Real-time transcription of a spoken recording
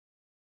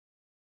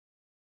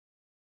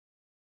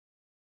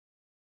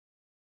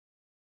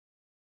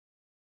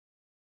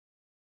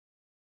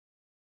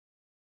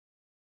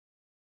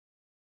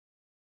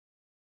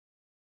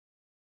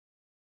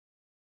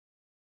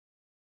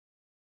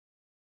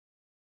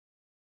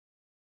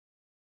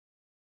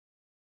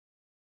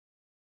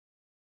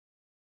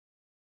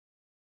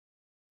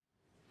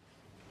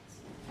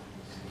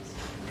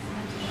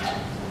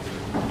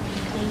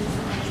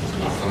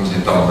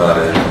então dar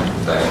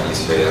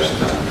início a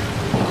esta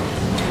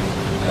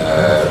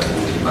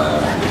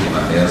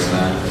última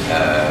mesa.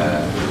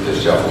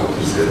 Desde já vou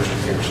dizer-vos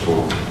porque é que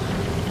estou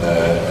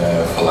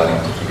a falar em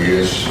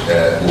português.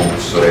 O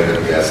professor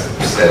Haden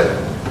percebe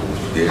o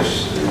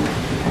português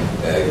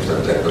e,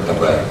 portanto, é para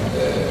também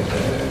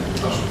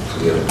nós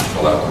podermos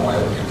falar com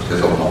ele em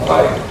português. Ele não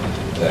vai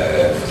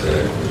fazer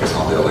a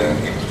comunicação dele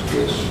em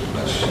português,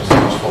 mas se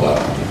nós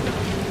falarmos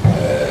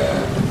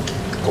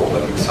com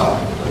uma dicção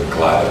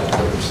clara,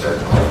 ele percebe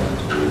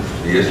claramente o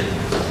português.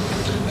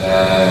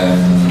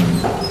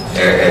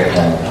 É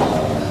com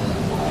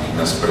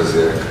imenso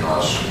prazer que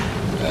nós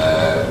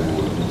o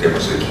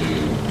temos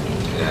aqui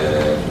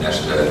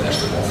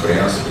nesta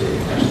conferência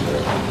e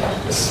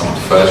nesta sessão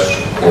de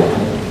fecho,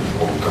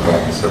 como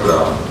também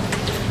saberão,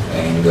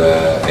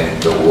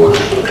 ainda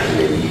hoje, e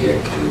aí é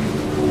que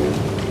o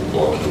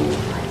colóquio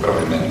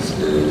propriamente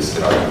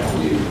será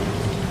concluído.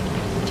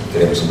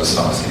 Teremos uma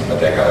sessão assim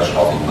até às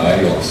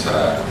 9h30, onde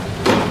será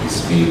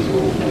exibido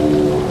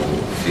o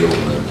filme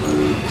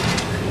do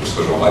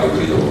professor João Mário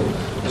Grilo,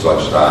 Os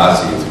Olhos da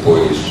Ásia, e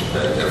depois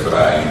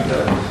haverá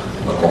ainda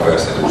uma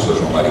conversa entre o professor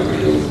João Mário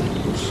Grilo e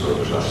o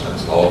professor Jorge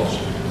Santos Alves.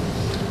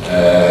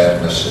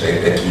 Mas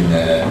aqui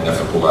na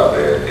Faculdade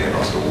é a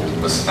nossa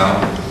última sessão.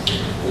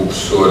 O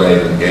professor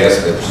Haden é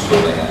professor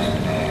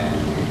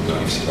na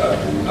Universidade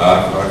de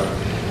Harvard.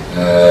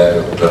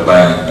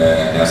 Também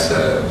nessa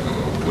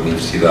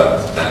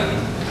universidade tem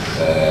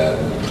um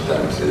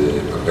importante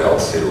papel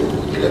de ser o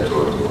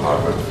diretor do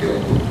Harvard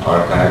Film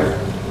Archive.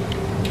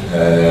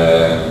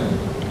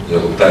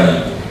 Ele tem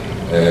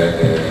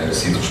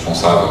sido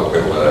responsável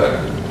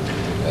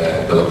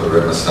pela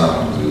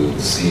programação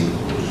de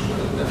ciclos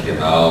na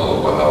Bienal,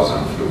 o Bauhaus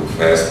Film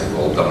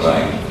Festival,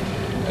 também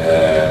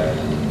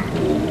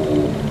o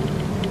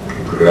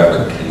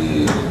programa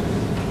que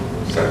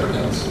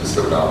certamente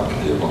saberão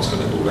que aconteceu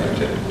na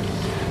Gulbenkian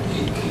e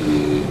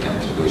que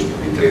entre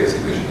 2013 e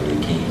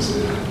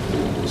 2015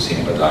 o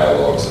Cinema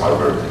Dialogues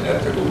Harvard at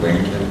the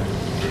Gulbenkian.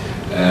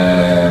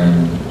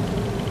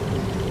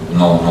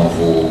 Não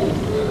vou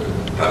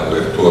estar a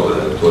ler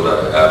toda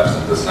a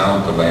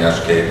apresentação. Também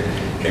acho que é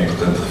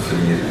importante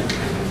referir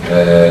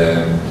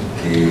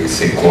que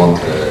se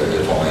encontra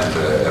atualmente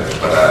a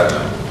preparar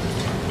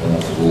um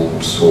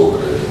volume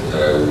sobre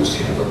o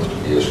cinema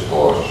português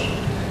pós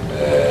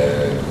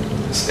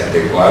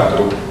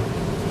 74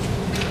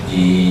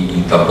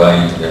 e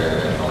também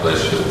não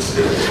deixa de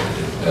ser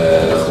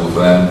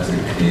relevante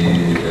que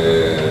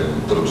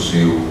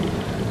produziu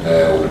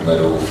o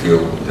primeiro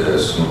filme da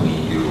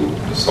Tsunami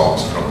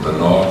Songs from the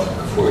North,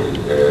 que foi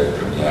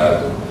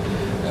premiado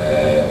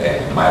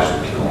em mais do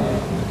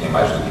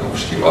que um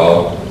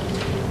festival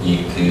e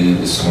que,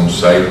 segundo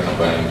sei,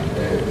 também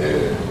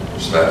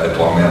está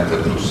atualmente a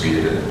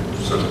produzir,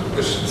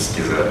 se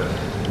quiser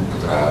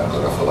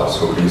poderá falar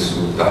sobre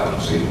isso, está a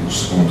produzir o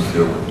segundo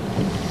filme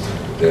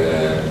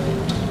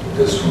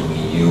da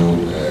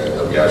Tsunami.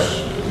 Aliás,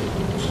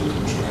 nos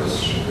últimos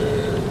meses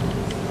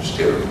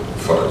esteve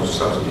fora dos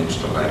Estados Unidos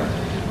também,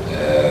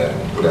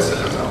 por essa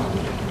razão.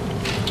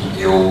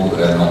 Eu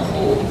não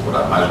vou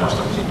demorar mais, nós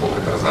estamos um pouco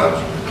atrasados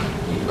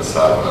e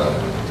passava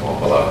então a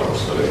palavra ao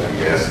professor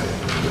Haden,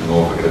 de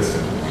novo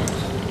agradecendo muito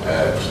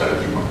por estar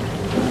aqui conosco.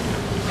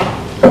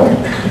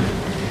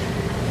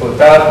 Boa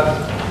tarde,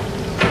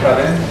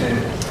 Karen.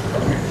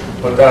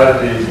 Boa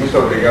tarde e muito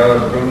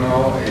obrigado,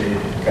 Bruno e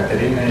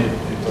Catarina e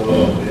toda a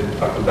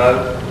Faculdade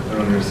da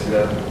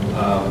Universidade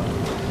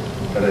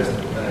para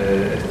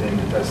esta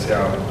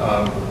invitação.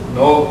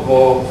 Não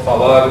vou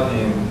falar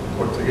em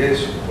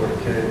português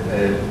porque,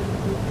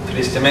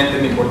 tristemente,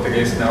 em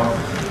português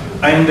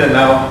ainda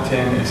não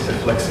tem esta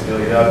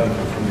flexibilidade e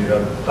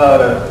profundidade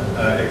para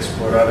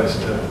explorar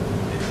esta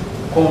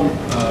com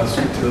a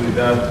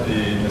sutilidade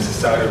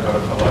necessária para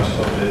falar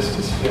sobre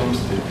estes filmes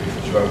de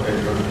João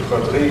Pedro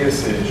Rodrigues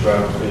e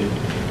João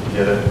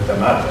Vieira da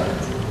Mata,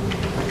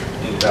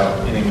 então,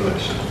 in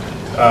English.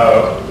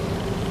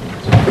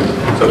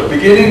 So,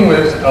 beginning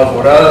with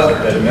Alvorada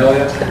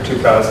Vermelha,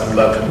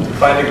 2011,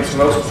 finding its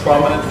most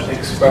prominent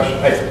expression.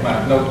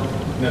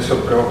 Não se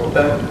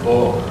preocupem,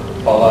 vou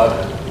falar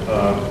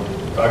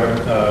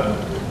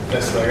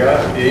devagar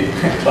e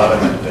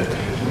claramente.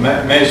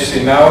 Mas se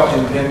não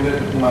entende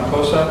uma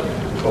coisa,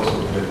 posso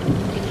ver.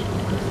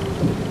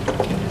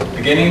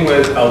 Beginning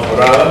with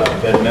Alvorada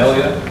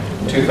Vermelha,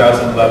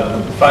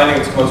 2011, finding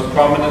its most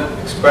prominent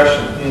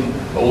expression in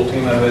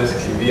Última Vez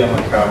que Vi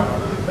Macau,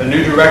 a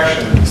new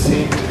direction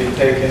seemed to be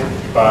taken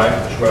by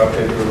João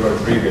Pedro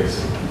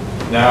Rodrigues,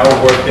 now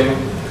working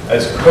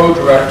as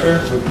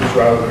co-director with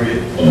João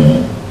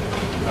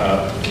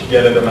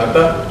Vieira da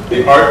Mata,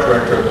 the art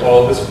director of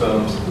all his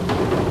films,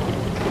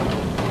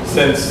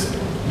 since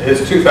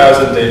his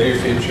 2000 debut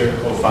feature,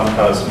 O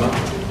Fantasma,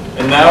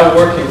 and now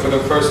working for the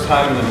first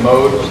time in the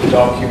mode of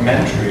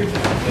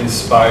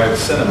documentary-inspired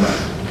cinema.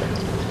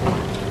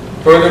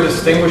 Further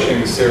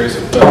distinguishing the series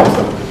of films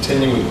that will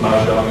continue with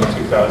Mahjong in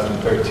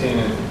 2013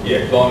 and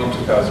IEC Long in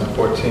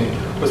 2014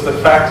 was the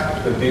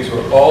fact that these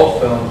were all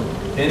filmed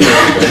in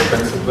Asia,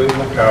 principally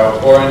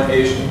Macau, or in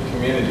Asian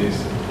communities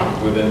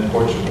within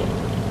Portugal.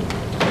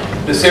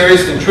 The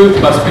series, in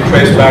truth, must be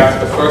traced back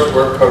to the first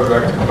work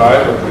co-directed by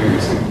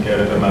Rodrigues and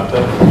Guerra de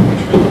Mata,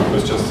 which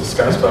was just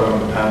discussed by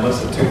one of the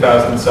panelists, a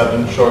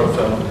 2007 short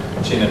film,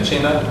 China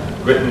China,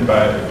 written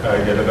by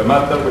Guerra de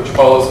Mata, which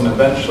follows an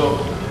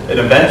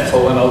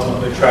eventful and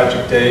ultimately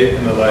tragic day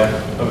in the life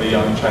of a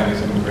young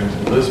Chinese immigrant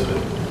in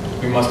Lisbon.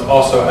 We must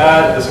also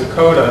add, as a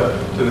coda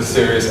to the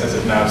series as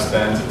it now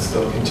stands, it's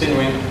still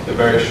continuing, the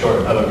very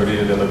short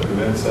Alegoria de la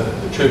Provincia,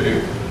 the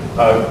tribute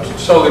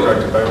solely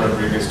directed by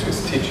Rodrigues to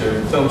his teacher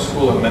in film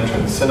school and mentor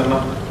in cinema,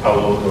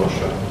 Paulo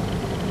Rocha.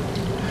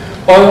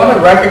 While I want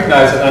to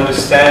recognize and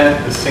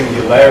understand the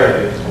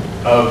singularity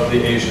of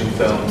the Asian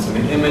films and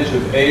the image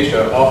of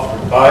Asia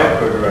offered by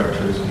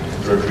co-directors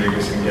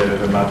Rodrigues and Guerra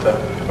de Mata,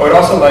 I would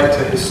also like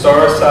to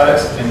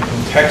historicize and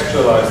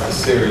contextualize the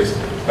series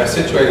by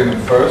situating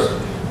them first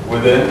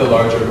within the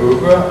larger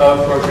oeuvre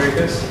of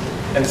Rodrigues,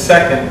 and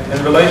second,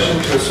 in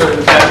relation to a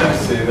certain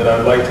tendency that I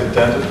would like to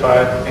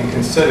identify and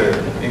consider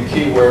in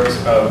key works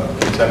of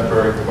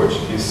contemporary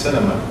Portuguese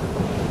cinema.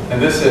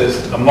 And this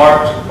is a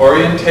marked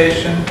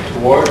orientation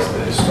towards the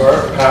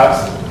historic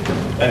past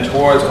and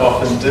towards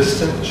often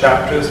distant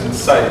chapters and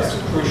sites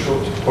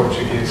crucial to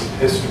Portuguese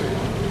history,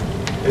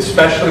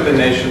 especially the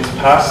nation's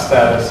past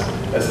status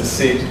as the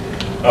seat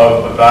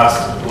of a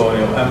vast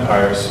colonial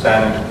empire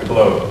spanning the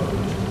globe.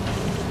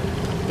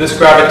 This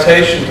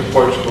gravitation to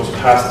Portugal's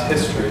past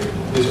history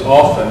is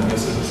often,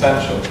 this is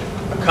essential,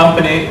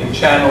 accompanied and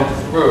channeled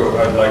through,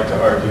 I'd like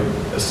to argue,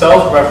 a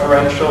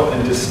self-referential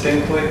and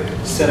distinctly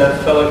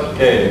cinephilic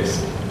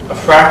gaze, a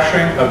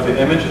fracturing of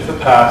the image of the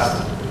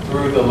past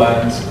through the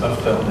lens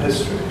of film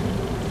history.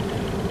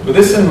 With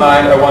this in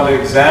mind, I want to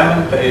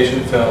examine the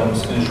Asian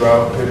films in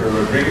João Pedro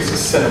Rodrigues'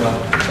 cinema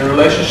in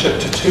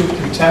relationship to two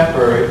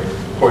contemporary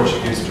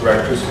Portuguese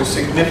directors who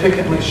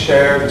significantly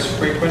share this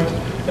frequent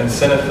and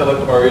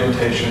cinephilic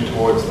orientation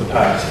towards the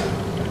past.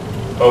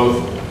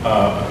 Both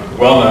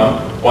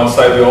well-known, one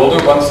slightly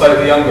older, one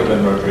slightly younger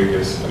than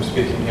Rodrigues. I'm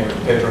speaking here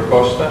of Pedro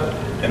Costa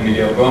and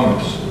Miguel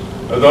Gomes.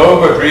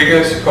 Although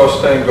Rodrigues,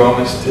 Costa, and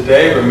Gomes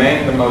today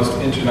remain the most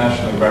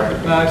internationally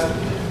recognized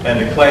and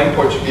acclaimed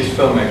Portuguese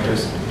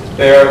filmmakers,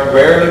 they are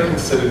rarely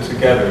considered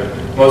together,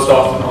 most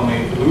often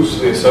only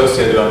loosely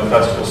associated on the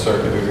festival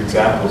circuit as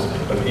examples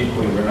of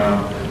equally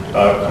renowned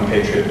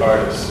compatriot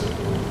artists.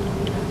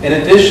 In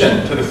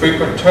addition to the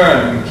frequent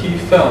turn in key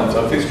films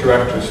of these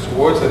directors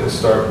towards the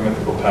historic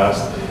mythical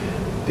past,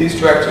 these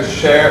directors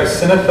share a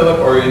cinephilic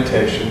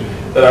orientation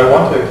that I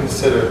want to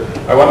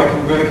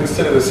really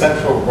consider the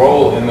central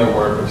role in their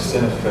work of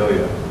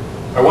cinephilia.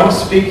 I want to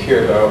speak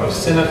here, though, of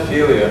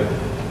cinephilia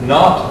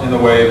not in the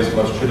way it is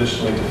most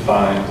traditionally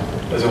defined,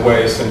 as a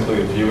way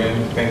simply of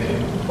viewing,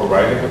 thinking, or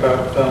writing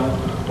about film,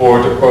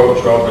 or to quote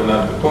João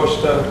Bernardo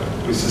Costa,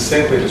 who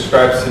succinctly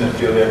describes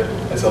cinephilia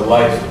as a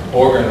life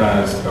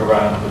organized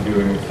around the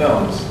viewing of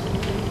films.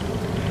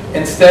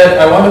 Instead,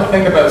 I want to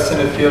think about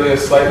cinephilia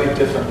slightly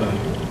differently,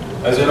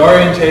 as an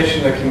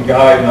orientation that can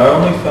guide not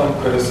only film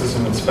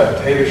criticism and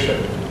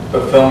spectatorship,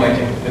 but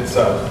filmmaking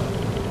itself.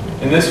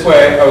 In this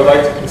way, I would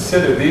like to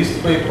consider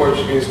these three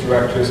Portuguese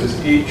directors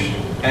as each,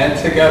 and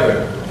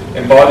together,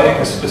 embodying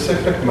a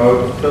specific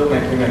mode of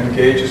filmmaking that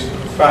engages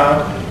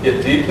profound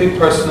yet deeply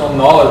personal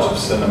knowledge of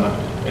cinema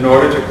in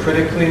order to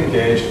critically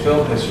engage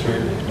film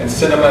history and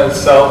cinema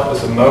itself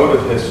as a mode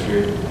of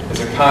history, as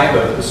a kind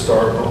of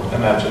historical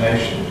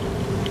imagination.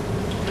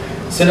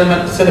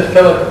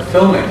 Cinephilic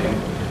filmmaking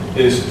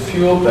is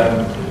fueled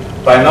then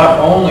by not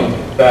only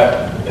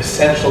that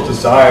essential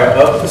desire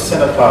of the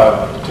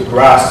cinephile to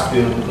grasp the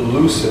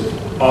elusive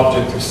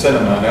object of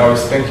cinema, and I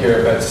always think here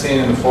of that scene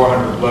in The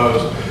 400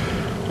 Blows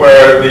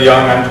where the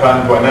young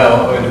Antoine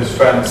Doinel and his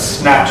friends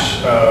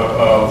snatch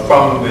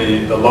from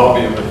the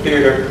lobby of the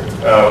theater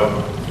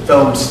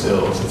film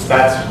stills. It's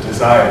that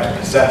desire to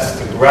possess,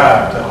 to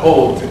grab, to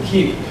hold, to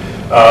keep,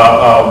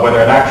 whether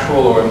an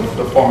actual or in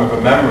the form of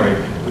a memory,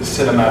 the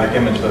cinematic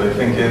image that I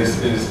think is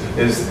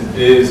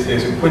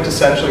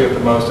quintessentially at the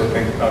most, I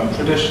think,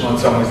 traditional, in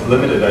some ways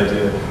limited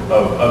idea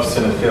of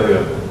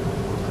cinephilia.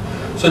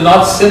 So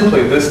not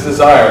simply this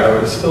desire, though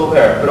it is still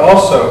there, but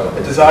also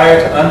a desire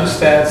to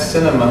understand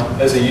cinema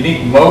as a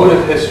unique mode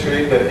of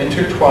history that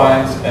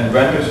intertwines and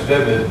renders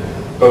vivid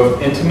both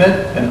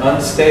intimate and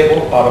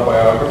unstable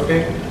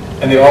autobiography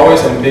and the always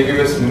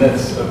ambiguous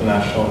myths of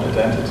national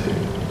identity.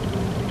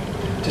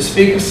 To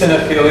speak of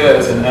cinephilia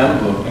as an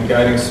emblem and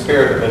guiding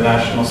spirit of a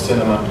national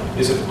cinema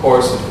is, of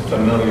course, a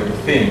familiar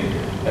theme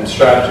and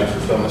strategy for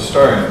film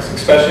historians,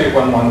 especially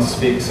when one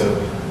speaks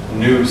of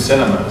new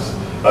cinemas,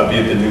 be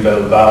it the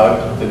Nouvelle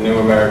Vague, the New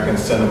American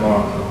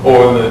Cinema,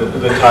 or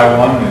the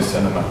Taiwan New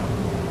Cinema.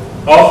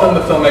 Often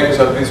the filmmakers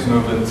of these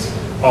movements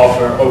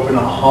offer open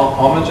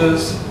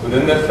homages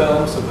within their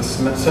films of the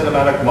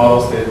cinematic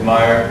models they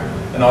admire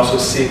and also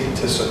seek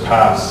to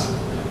surpass,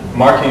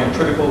 marking a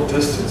critical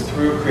distance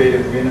through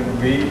creative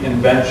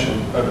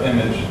reinvention of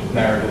image,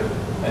 narrative,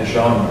 and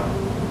genre.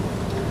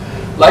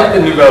 Like the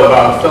Nouvelle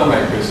Vague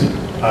filmmakers,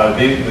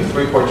 The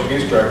three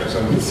Portuguese directors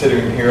I'm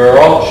considering here are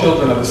all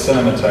children of the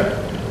Cinematheque,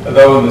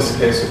 though in this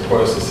case, of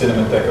course, the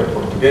Cinemateca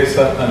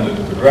Portuguesa under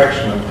the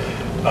direction of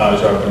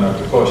João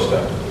Mário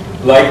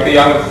Grilo. Like the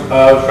young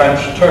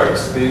French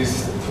Turks,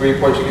 these three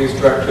Portuguese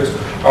directors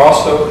are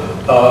also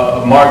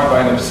marked by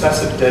an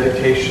obsessive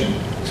dedication,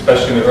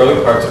 especially in the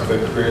early parts of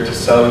their career, to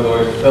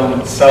celluloid film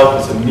itself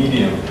as a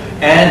medium,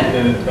 and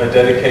in a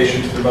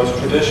dedication to the most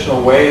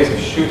traditional ways of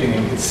shooting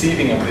and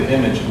conceiving of the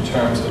image in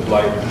terms of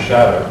light and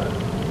shadow.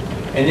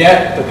 And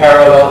yet, the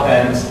parallel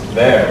ends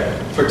there.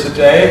 For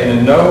today, and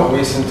in no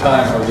recent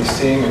time are we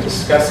seeing or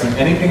discussing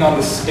anything on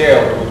the scale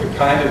or with the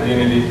kind of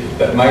unity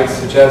that might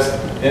suggest,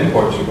 in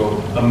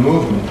Portugal, a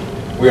movement.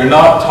 We are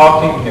not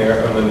talking here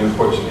of a new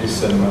Portuguese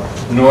cinema,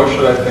 nor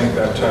should I think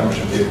that term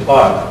should be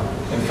applied.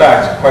 In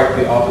fact, quite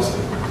the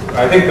opposite.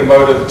 I think the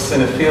mode of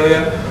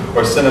cinephilia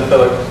or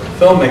cinephilic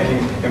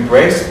filmmaking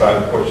embraced by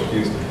the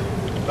Portuguese,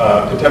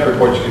 contemporary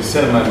Portuguese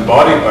cinema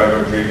embodied by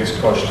Rodrigues,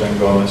 Costa and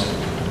Gomes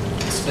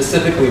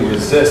specifically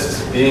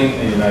resists being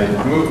a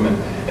united movement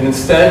and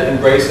instead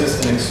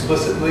embraces an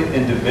explicitly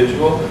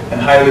individual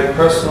and highly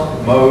personal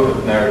mode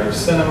of narrative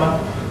cinema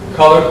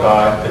colored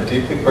by a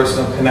deeply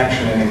personal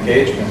connection and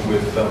engagement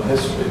with film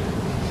history.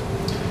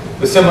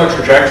 The similar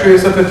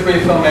trajectories of the three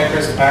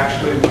filmmakers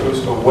actually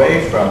moves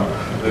away from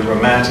the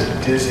romantic,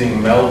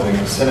 dizzying melding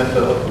of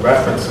cinephilic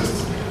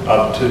references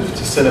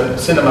to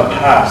cinema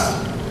past,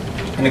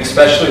 and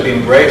especially the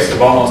embrace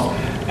of almost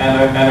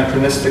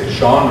anachronistic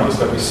genres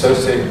that we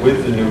associate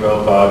with the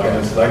Nouvelle Vague and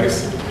its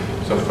legacy,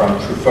 so from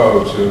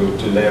Truffaut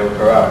to Leo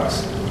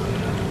Carax.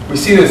 We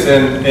see this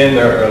in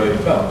their early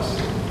films,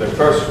 their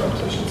first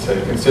films, I should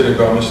say. Consider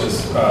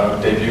Gomes'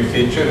 debut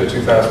feature, the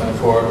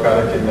 2004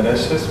 Cara que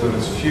Mereces, with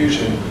its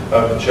fusion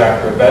of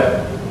Jacques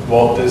Rivette,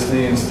 Walt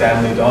Disney, and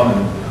Stanley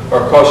Donen,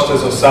 or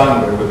Costa's O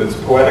Sangue, with its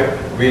poetic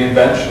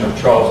reinvention of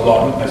Charles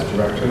Laughton as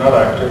director, not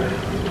actor,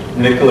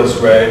 Nicholas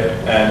Ray,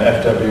 and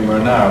F.W.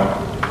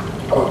 Murnau.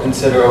 Or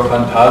consider O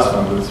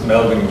Fantasma, with its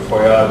melding of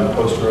Feuillade and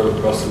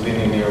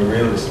post-Rossellini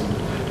neorealism.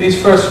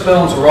 These first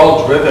films were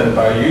all driven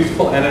by a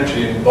youthful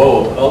energy and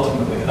bold,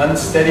 ultimately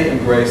unsteady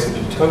embrace of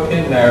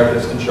utopian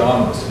narratives and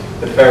genres,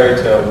 the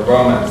fairy tale, the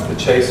romance, the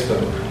chase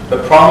film,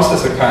 that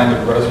promises a kind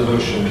of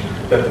resolution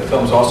that the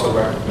films also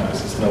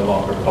recognize is no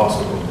longer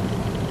possible.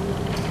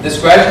 This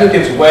gradually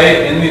gives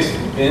way in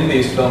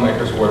these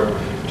filmmakers' work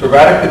to a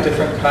radically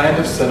different kind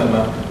of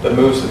cinema that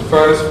moves the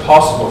furthest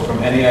possible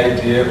from any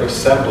idea or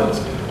semblance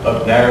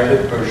of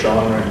narrative or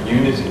genre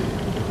unity.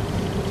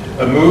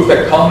 A move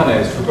that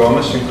culminates for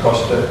Gomes and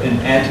Costa in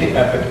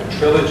anti-epic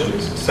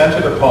trilogies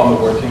centered upon the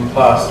working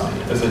class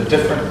as a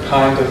different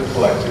kind of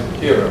collective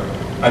hero.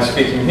 I'm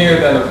speaking here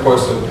then, of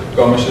course, of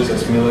Gomes'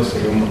 As Milas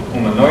e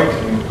Uma Noite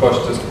and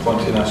Costa's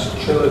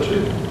Fontenache trilogy,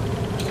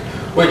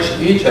 which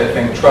each, I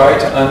think, try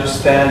to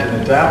understand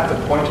and adapt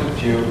the point of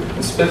view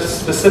and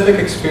specific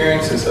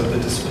experiences of the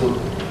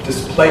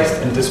displaced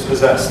and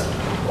dispossessed,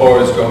 or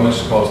as Gomes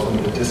calls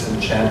them, the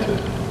disenchanted.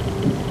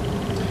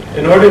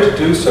 In order to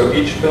do so,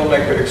 each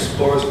filmmaker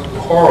explores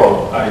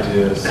choral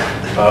ideas,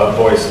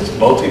 voices,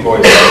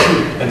 multi-voices,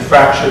 and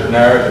fractured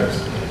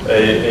narratives,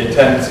 a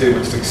tendency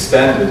which is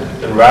extended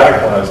and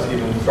radicalized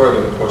even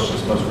further in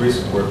Costa's most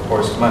recent work,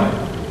 Horse Money.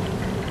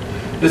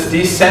 This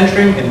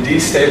decentering and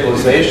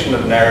destabilization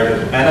of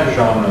narrative and of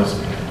genres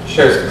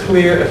shares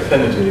clear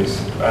affinities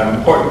and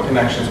important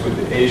connections with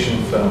the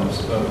Asian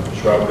films of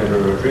João Pedro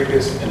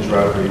Rodrigues and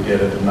João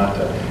Vieira de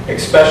Mata,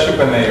 especially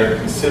when they are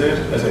considered,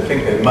 as I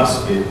think they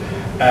must be,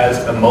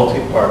 as a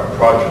multi-part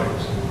project.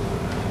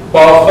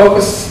 While I'll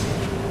focus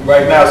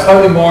right now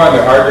slightly more on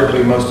the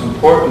arguably most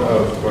important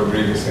of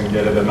Rodrigues and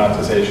Vieira de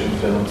Mata's Asian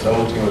films, A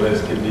Última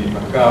Vez que Vi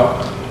Macau,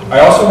 I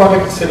also want to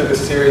consider the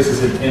series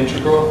as an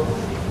integral,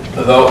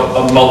 though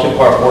a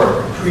multi-part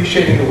work,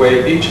 appreciating the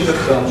way each of the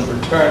films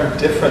return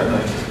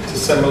differently to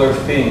similar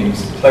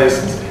themes,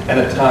 places, and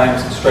at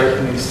times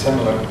strikingly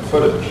similar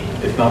footage,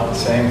 if not the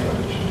same footage.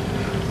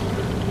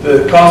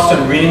 The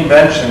constant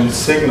reinvention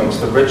signals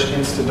the rich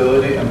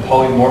instability and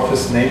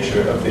polymorphous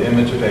nature of the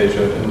image of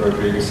Asia in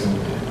Rodrigues and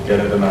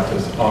Vieira de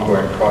Mata's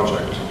ongoing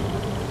project.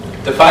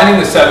 Defining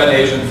the 7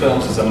 Asian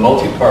films as a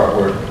multi-part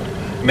work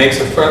makes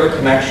a further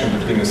connection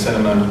between the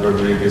cinema of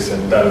Rodrigues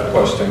and that of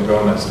Costa and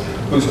Gomes,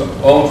 whose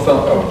own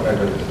film,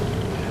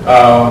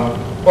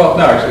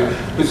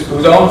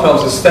 whose own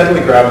films have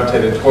steadily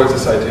gravitated towards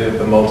this idea of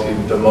the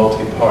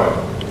multi-part.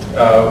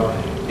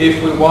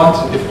 If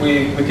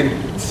we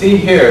can see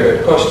here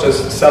that Costa's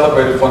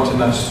celebrated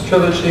Fontenache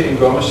trilogy and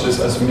Gomes'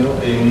 As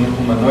Milas e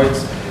Uma Noite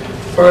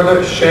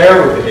further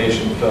share with the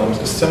Asian films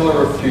a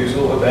similar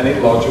refusal of any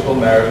logical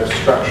narrative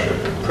structure,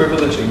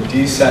 privileging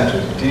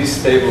decentered,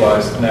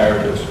 destabilized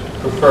narratives,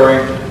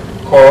 preferring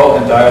choral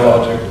and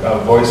dialogic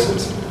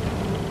voices.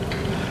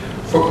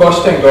 For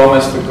Costa and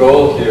Gomes, the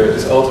goal here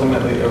is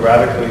ultimately a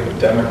radically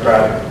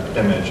democratic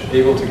image,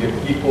 able to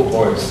give equal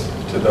voice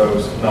to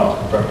those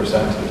not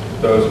represented,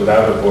 those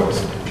without a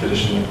voice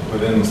traditionally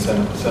within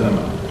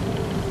cinema.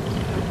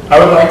 I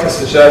would like to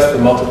suggest the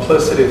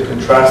multiplicity of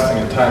contrasting,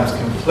 at times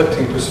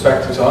conflicting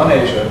perspectives on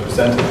Asia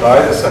presented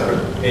by the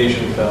separate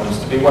Asian films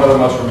to be one of the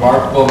most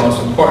remarkable,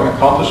 most important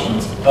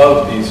accomplishments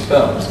of these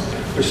films,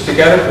 which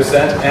together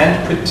present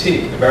and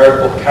critique a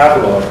veritable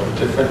catalogue of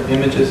different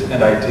images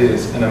and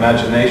ideas and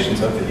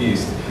imaginations of the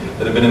East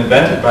that have been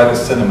invented by the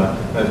cinema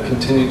and have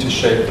continued to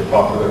shape the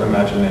popular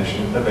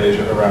imagination of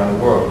Asia around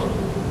the world.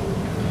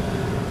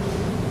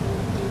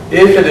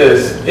 If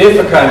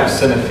a kind of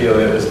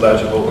cinephilia is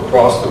legible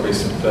across the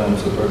recent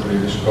films of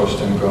Rodriguez,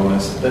 Costa, and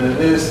Gomez, then it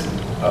is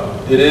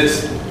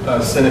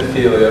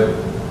cinephilia.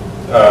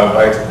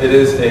 It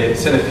is a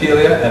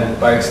cinephilia, and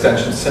by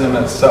extension,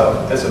 cinema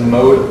itself, as a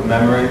mode of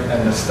memory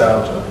and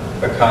nostalgia,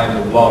 a kind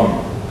of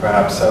longing,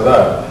 perhaps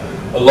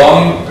saudade, a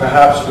longing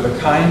perhaps for the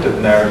kind of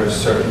narrative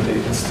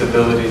certainty and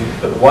stability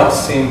that once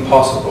seemed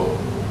possible,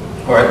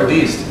 or at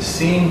least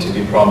seemed to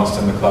be promised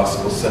in the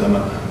classical cinema,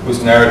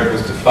 whose narrative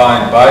was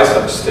defined by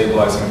such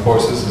stabilizing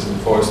forces as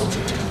enforced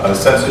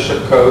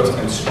censorship codes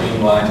and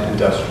streamlined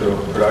industrial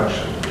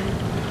production.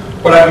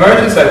 What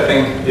emerges, I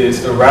think,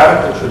 is a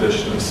radical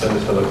tradition of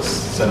cinephilic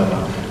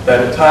cinema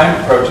that at times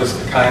approaches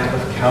a kind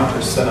of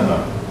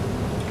counter-cinema.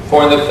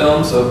 For in the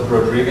films of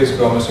Rodriguez,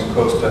 Gomez, and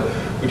Costa,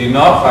 we do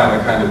not find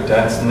a kind of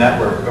dense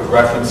network of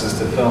references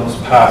to films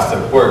past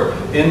at work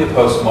in the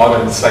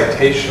postmodern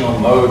citational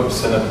mode of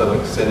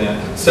cinephilic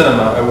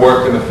cinema at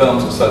work in the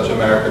films of such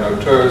American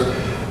auteurs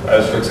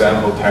as, for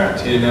example,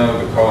 Tarantino,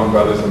 the Coen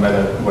brothers, and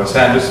Wes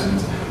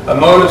Anderson's, a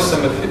mode of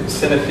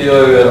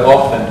cinephilia that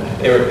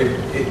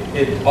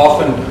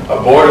often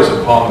borders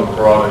upon the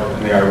parodic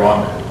and the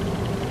ironic.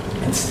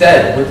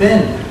 Instead,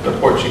 within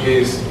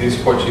these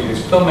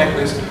Portuguese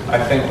filmmakers,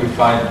 I think we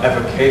find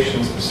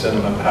evocations of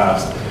cinema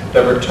past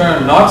that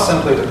return not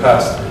simply to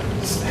past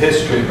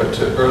history, but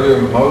to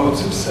earlier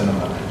modes of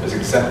cinema,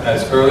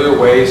 as earlier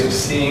ways of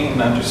seeing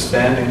and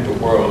understanding the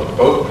world,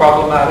 both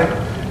problematic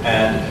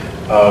and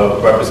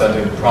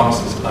representing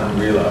promises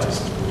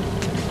unrealized.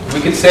 We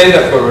could say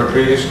that for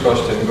Rodriguez,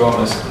 Costa, and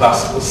Gomez,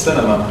 classical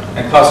cinema,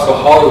 and classical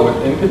Hollywood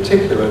in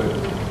particular,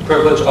 the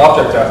privileged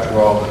object, after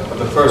all, of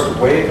the first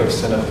wave of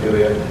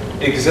cinephilia,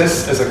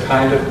 exists as a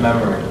kind of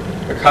memory,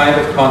 a kind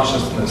of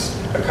consciousness,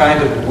 a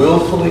kind of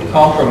willfully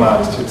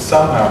compromised to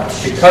somehow,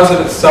 because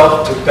of its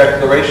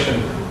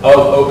self-declaration of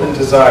open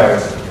desire,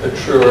 a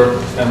truer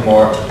and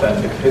more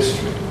authentic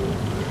history.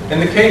 In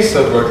the case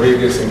of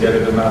Rodriguez and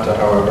Guerra de Mata,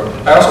 however,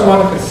 I also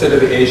want to consider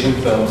the Asian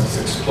films as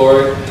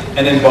exploring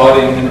and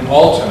embodying an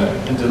alternate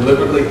and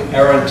deliberately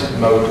errant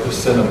mode of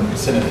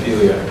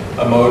cinephilia,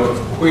 a mode of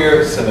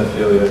queer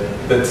cinephilia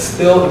that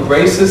still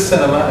embraces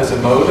cinema as a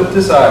mode of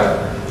desire,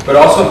 but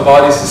also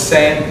embodies the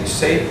same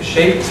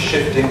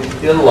shape-shifting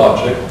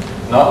illogic,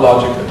 not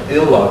logic but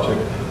illogic,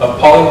 of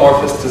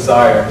polymorphous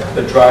desire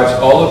that drives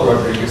all of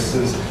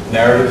Rodriguez's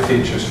narrative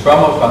features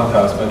from O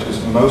Fantasma to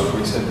his most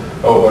recent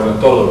O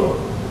Ornitólogo.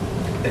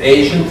 The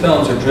Asian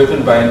films are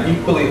driven by an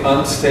equally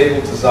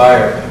unstable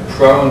desire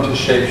prone to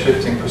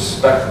shape-shifting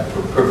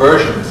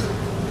perversions,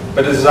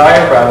 but a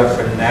desire rather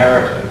for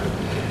narrative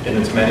in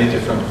its many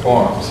different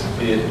forms,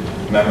 be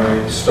it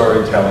memory,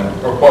 storytelling,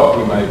 or what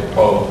we might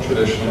call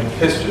traditionally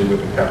history with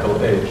a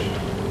capital H.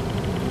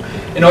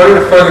 In order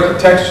to further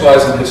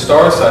contextualize and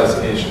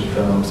historicize Asian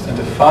films and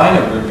to find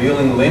a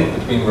revealing link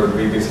between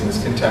Rodriguez and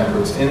his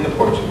contemporaries in the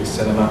Portuguese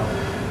cinema,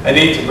 I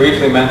need to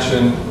briefly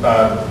mention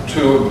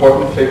two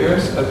important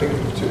figures, I think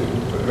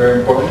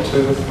very important, two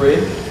of the three.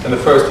 And the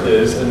first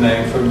is a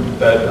name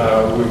that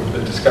we've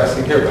been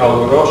discussing here,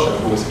 Paulo Rocha,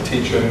 who was a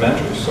teacher and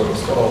mentor of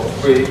sorts to all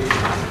three,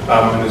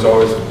 and has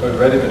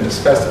already been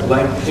discussed at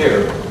length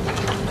here.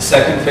 The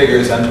second figure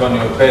is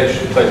Antonio Reis,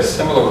 who played a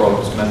similar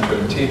role as mentor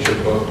and teacher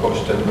of both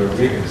Costa and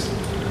Rodriguez.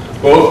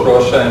 Both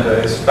Rocha and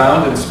Reis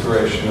found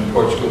inspiration in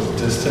Portugal's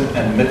distant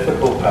and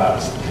mythical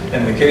past,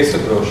 in the case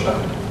of Rocha,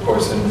 of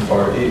course, in the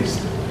Far East.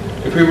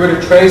 If we were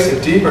to trace a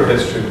deeper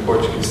history of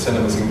Portuguese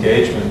cinema's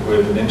engagement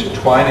with an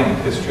intertwining of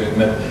history and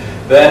myth,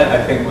 then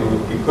I think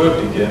we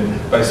could begin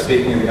by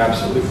speaking of the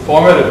absolutely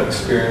formative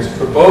experience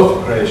for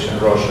both Reis and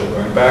Rocha,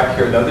 going back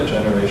here another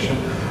generation,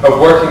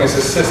 of working as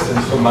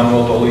assistants for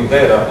Manuel de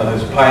Oliveira on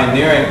his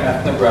pioneering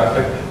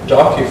ethnographic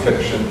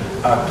docu-fiction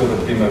Acto de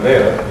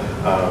Primavera.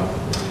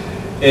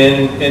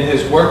 In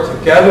his work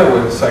together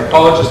with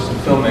psychologist and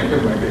filmmaker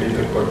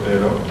Margarita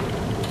Cordeiro,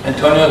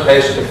 Antonio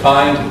Reis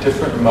defined a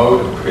different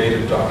mode of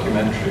creative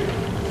documentary,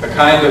 a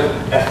kind of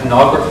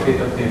ethnography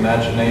of the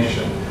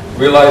imagination,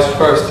 realized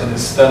first in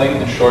his stunning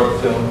and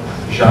short film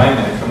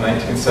Jaime from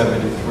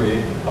 1973,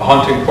 a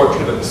haunting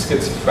portrait of a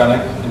schizophrenic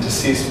and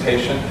deceased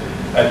patient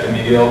at the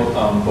Miguel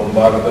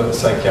Bombarda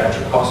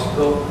Psychiatric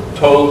Hospital,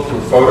 told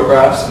through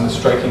photographs and the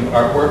striking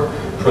artwork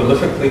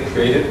prolifically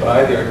created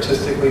by the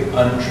artistically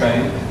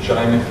untrained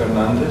Jaime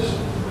Fernandes.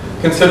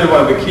 Considered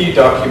one of the key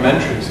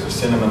documentaries of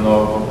Cinema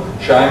Novo,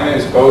 Jaime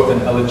is both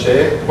an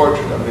elegiac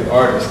portrait of the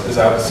artist as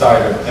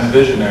outsider and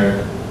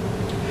visionary,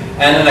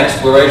 and an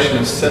exploration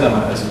of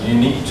cinema as a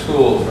unique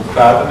tool for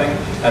fathoming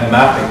and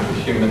mapping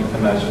the human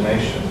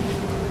imagination.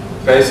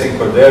 Reis and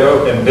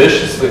Cordeiro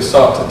ambitiously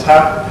sought to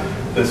tap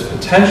this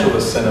potential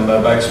of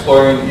cinema by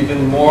exploring an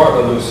even more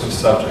elusive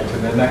subject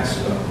in their next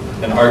film,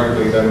 and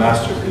arguably their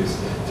masterpiece,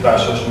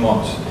 Tras os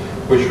Montes,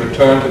 which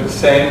returned to the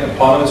same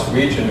eponymous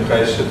region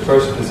Reis had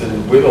first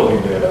visited with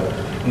Oliveira,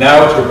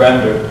 now to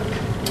render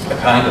a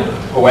kind of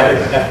poetic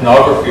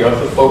ethnography of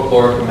the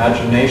folkloric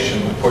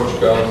imagination of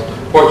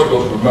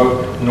Portugal's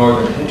remote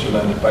northern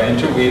hinterland by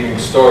interweaving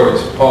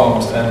stories,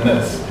 poems, and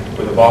myths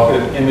with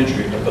evocative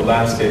imagery of the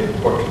landscape and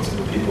portraits of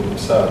the people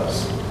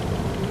themselves.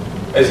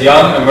 As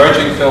young,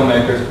 emerging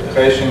filmmakers,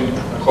 Reis and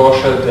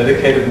Rocha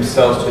dedicated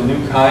themselves to a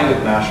new kind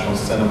of national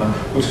cinema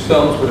whose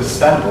films would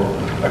assemble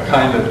a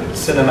kind of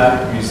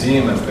cinematic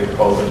museum, as they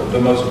called it, of the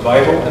most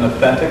vital and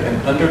authentic and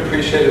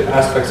underappreciated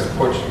aspects of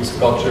Portuguese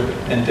culture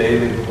and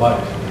daily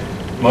life,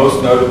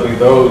 most notably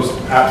those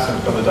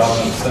absent from the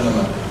dominant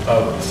cinema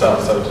of the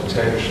South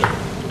dictatorship.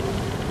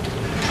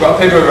 João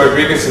Pedro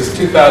Rodriguez's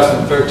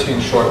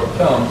 2013 short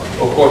film,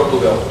 O Corpo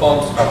de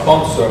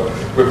Afonso,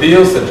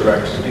 reveals the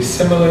director to be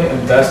similarly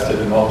invested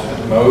in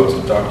alternate modes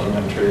of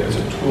documentary as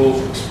a tool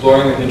for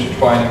exploring the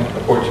intertwining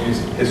of Portuguese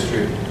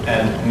history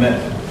and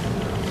myth.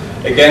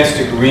 Against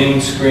a green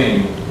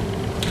screen,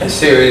 a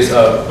series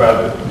of,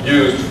 rather,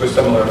 used for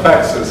similar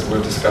effects, as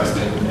were discussed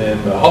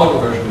in the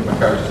Hollywood version of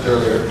Macau just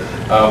earlier,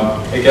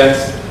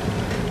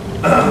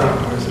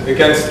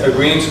 against a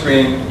green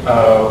screen,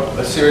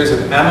 a series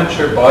of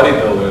amateur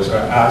bodybuilders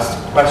are asked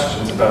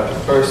questions about the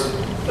first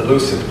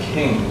elusive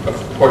king of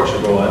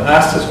Portugal, and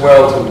asked as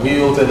well to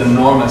wield an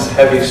enormous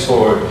heavy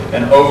sword,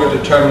 an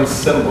overdetermined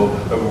symbol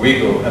of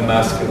regal and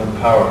masculine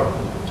power.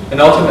 An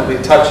ultimately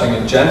touching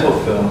and gentle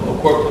film, O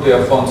Corpo de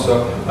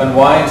Afonso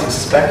unwinds a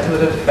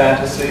speculative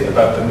fantasy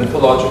about the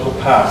mythological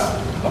past,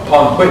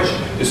 upon which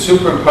are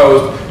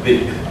superimposed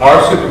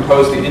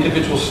the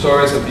individual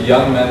stories of the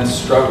young men's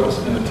struggles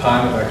in a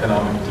time of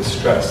economic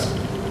distress.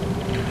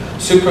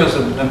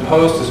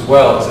 Superimposed as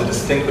well as a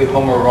distinctly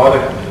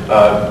homoerotic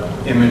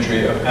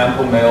imagery of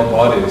ample male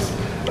bodies,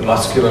 the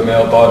muscular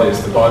male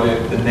bodies, the body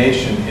of the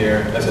nation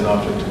here as an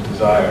object of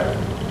desire.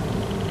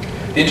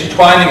 The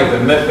intertwining of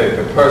the mythic,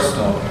 the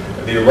personal,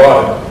 the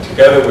erotic,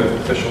 together with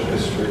official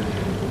history,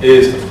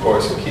 is, of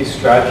course, a key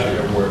strategy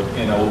of work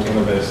in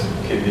Última Vez,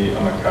 Vi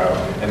Macau,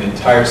 and the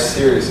entire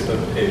series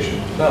of Asian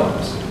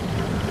films.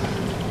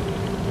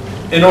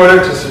 In order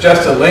to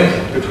suggest a link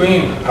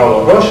between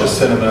Paulo Rocha's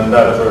cinema and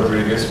that of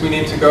Rodriguez, we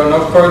need to go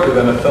no further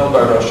than a film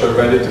by Rocha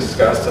already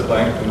discussed at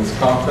length in this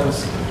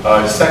conference,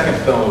 his second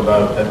film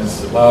about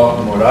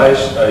Estanislao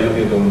Moraes,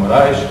 Ilha dos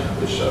Amores,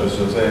 which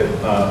José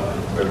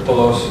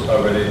Bertolos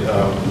already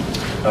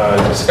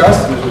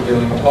discussed in his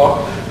revealing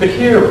talk. But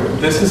here,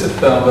 this is a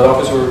film that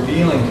offers a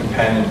revealing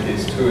companion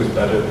piece to his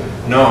better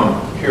known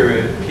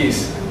period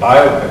piece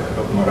biopic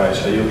of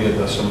Moraes, Ilha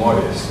dos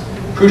Amores.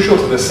 Crucial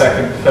to the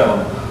second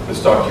film,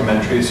 this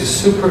documentary, is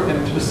a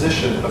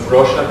superimposition of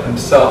Rocha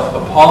himself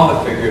upon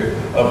the figure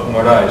of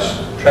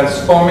Moraes,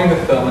 transforming the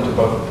film into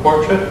both a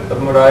portrait of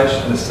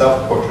Moraes and a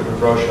self-portrait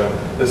of Rocha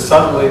that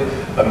subtly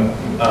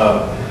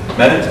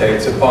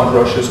meditates upon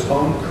Rocha's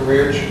own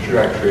career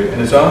trajectory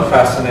and his own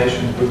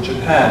fascination with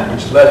Japan,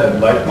 which led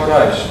him, like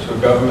Moraes, to a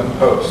government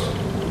post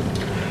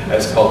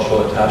as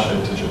cultural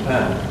attaché to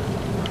Japan.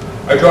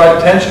 I draw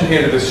attention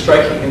here to the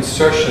striking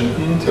insertion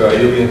into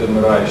Ilha de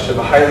Moraes of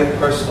a highly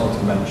personal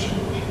dimension.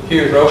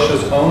 Here,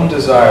 Rocha's own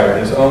desire,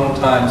 his own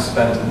time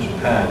spent in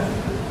Japan.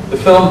 The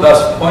film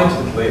thus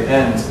pointedly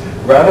ends,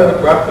 rather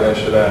abruptly I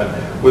should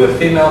add, with a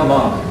female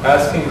monk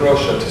asking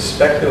Rocha to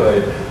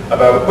speculate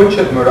about which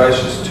of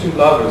Moraes' two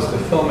lovers the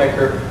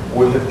filmmaker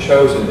would have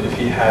chosen if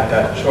he had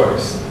that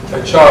choice.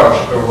 A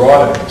charged,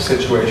 erotic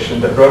situation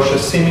that Rocha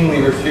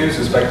seemingly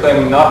refuses by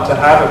claiming not to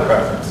have a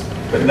preference,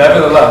 but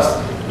nevertheless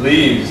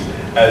leaves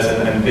as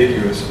an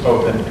ambiguous,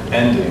 open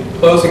ending,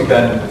 closing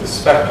then with the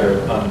specter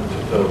of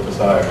unfulfilled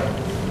desire.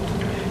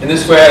 In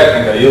this way,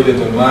 I think Ilha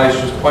dos Amores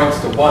just points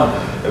to one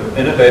of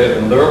innovative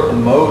and lyrical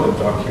mode of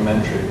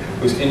documentary,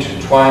 whose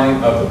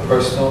intertwining of the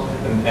personal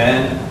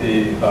and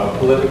the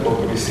political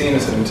could be seen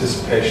as an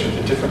anticipation of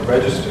the different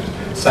registers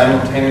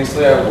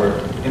simultaneously at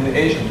work in the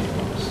Asian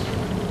films.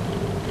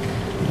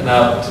 And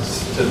now,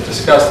 to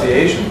discuss the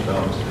Asian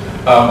films,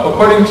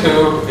 according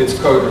to its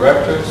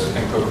co-directors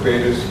and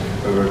co-creators,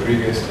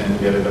 Rodriguez and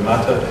Guerra da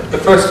Mata, the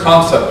first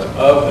concept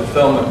of the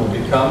film that will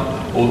become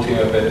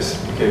Última Vez,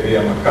 Vi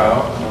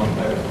Macau,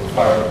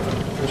 fire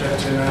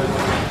projection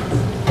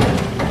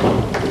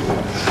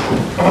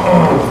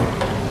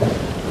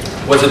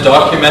was a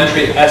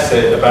documentary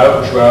essay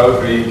about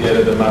João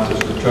Guerra da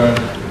Mata's return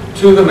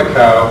to the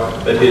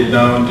Macau that he had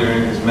known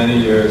during his many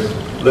years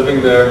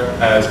living there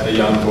as a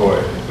young boy,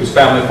 whose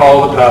family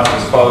followed the path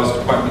of his father's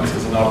appointments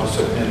as an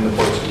officer in the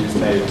Portuguese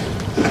Navy.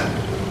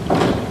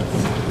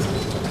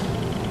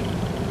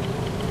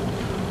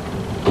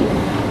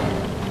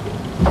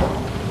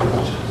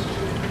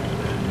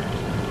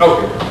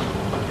 Okay.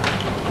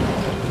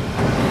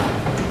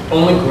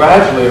 Only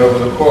gradually over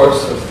the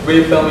course of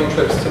 3 filming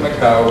trips to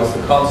Macau was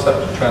the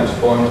concept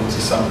transformed into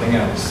something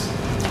else.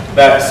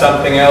 That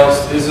something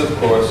else is, of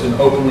course, an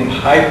openly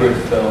hybrid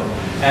film,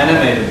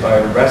 animated by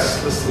a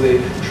restlessly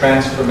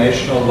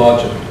transformational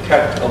logic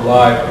kept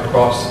alive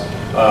across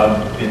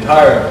the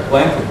entire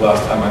length of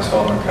Last Time I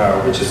Saw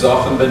Macau, which has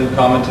often been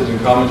commented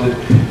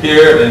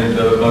here in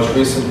the most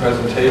recent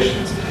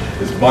presentations,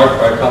 is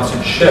marked by a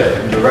constant shift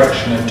in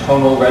direction and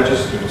tonal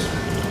registers,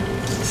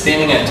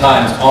 seeming at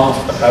times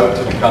almost about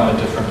to become a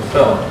different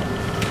film.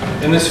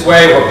 In this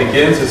way, what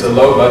begins as a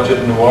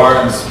low-budget,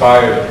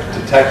 noir-inspired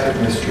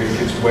detective mystery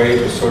gives way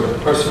to a sort of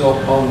personal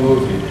home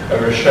movie, a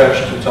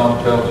recherche du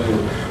temps perdu,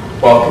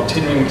 while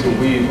continuing to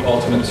weave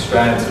alternate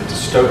strands of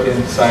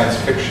dystopian science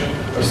fiction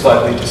or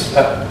slightly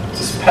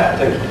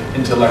dyspeptic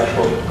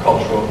intellectual,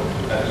 cultural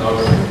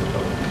ethnography.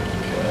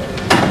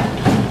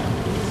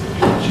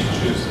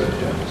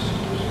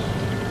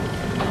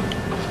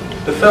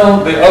 The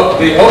film, the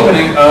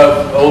opening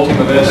of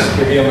Última Vez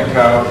que Vi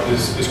Macau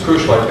is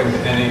crucial, I think, to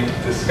any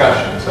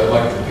discussion. So I'd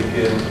like to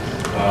begin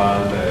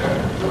there.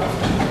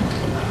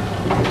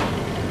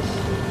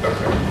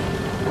 Okay.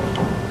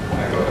 I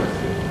go ahead.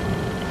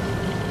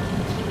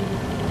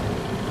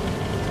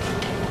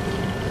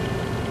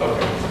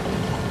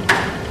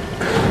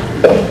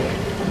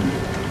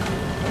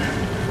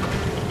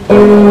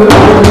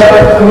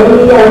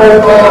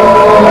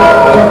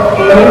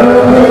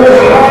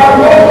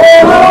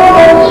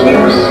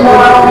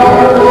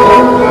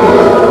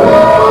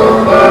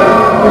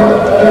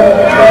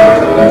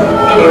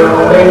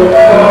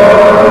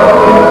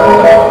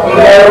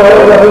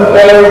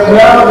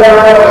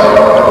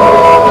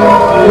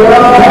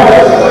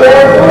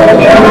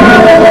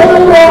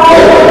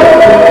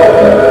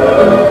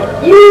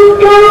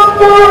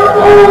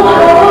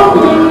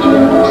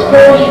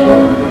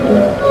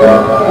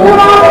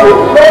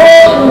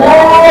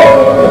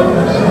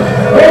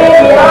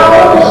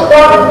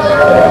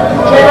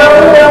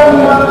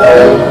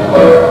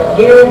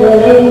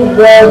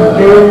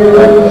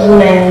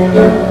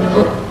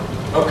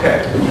 Okay.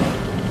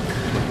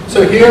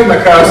 So here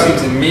Macau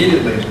seems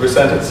immediately to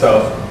present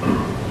itself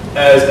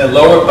as a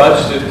lower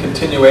budgeted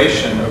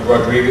continuation of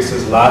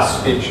Rodriguez's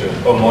last feature,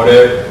 O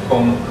Morrer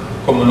como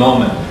un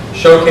Homem,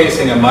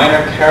 showcasing a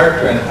minor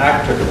character and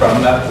actor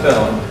from that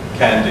film,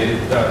 Candy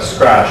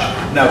Scratch,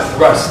 now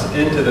thrust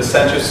into the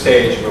center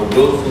stage of a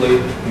willfully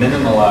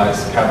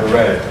minimalized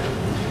cabaret.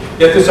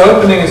 Yet this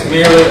opening is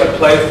merely a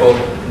playful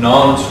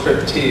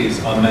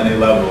non-striptease on many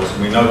levels.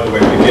 We note the way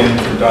it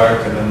begins in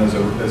dark, and then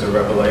there's a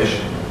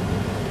revelation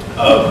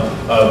of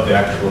the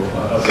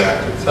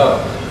act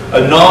itself.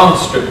 A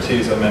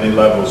non-striptease on many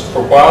levels.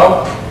 For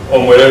while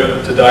On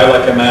Where to Die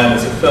Like a Man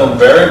is a film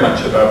very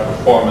much about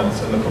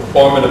performance and the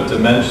performative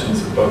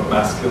dimensions of both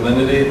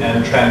masculinity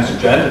and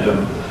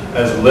transgenderdom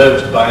as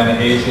lived by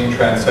an aging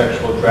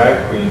transsexual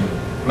drag queen,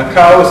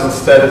 Macau is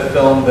instead a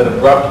film that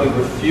abruptly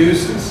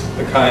refuses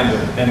the kind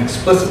of, and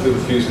explicitly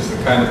refuses the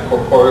kind of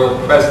corporeal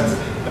presence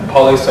and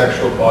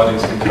polysexual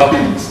bodies and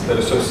couplings that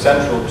are so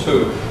central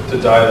to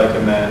Die Like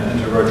a Man and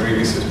to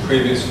Rodriguez's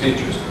previous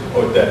features,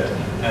 Odette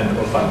and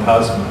O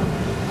Fantasma.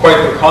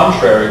 Quite the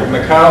contrary,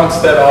 Macau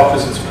instead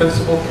offers its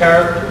principal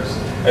characters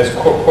as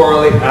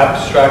corporally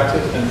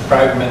abstracted and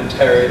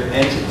fragmentary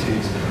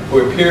entities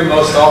who appear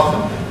most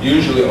often,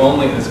 usually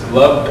only as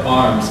gloved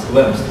arms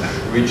glimpsed,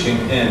 reaching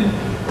in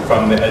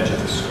from the edge of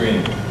the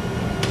screen.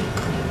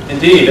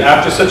 Indeed,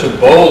 after such a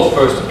bold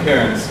first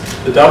appearance,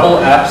 the double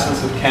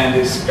absence of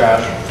Candy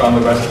Scratch from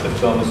the rest of the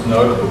film is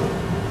notable.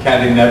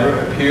 Candy never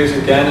appears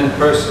again in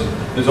person,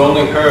 and is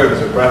only heard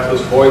as a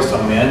breathless voice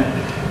on the end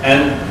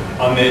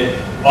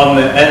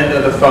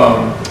of the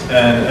phone,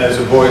 and as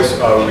a voice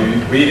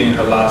reading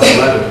her last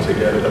letter to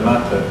Gerda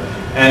Mata.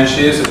 And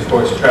she is, of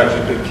course,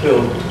 tragically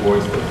killed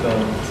towards the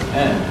film's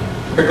end.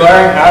 Her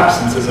glaring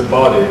absence as a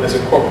body, as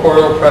a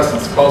corporeal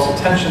presence, calls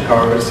attention,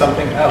 however, to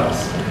something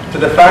else, to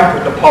the fact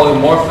that the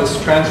polymorphous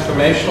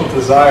transformational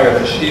desire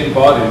that she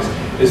embodies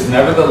is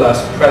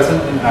nevertheless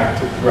present and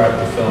active throughout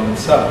the film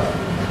itself.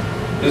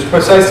 It is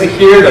precisely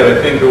here that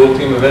I think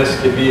Última Vez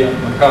que Vi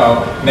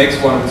Macau makes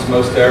one of its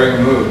most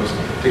daring moves,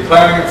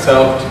 declaring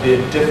itself to be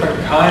a different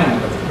kind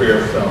of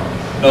queer film,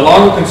 no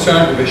longer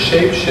concerned with the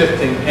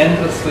shape-shifting,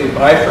 endlessly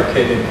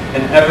bifurcated,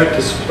 and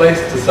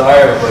ever-displaced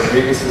desire of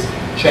Rodriguez's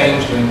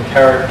changeling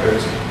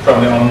characters,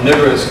 from the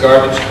omnivorous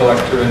garbage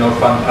collector in O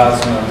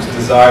Fantasma, whose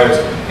desires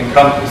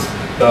encompass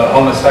the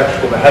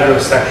homosexual, the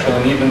heterosexual,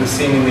 and even the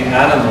seemingly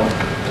animal,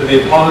 to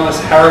the eponymous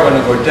heroine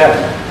of Odette,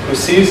 who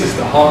seizes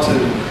the haunted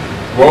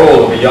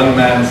role of a young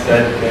man's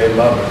dead gay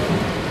lover.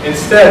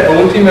 Instead,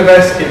 Última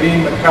Vez que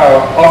Vi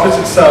Macau offers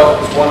itself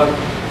as one of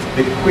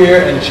the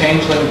queer and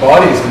changeling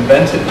bodies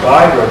invented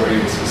by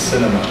Rodriguez's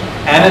cinema,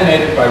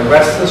 animated by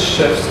restless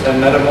shifts and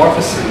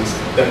metamorphoses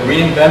that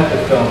reinvent the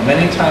film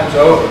many times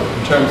over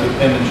in terms of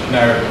image,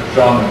 narrative,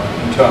 genre,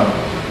 and tone.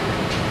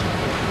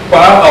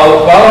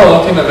 While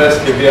Última Vez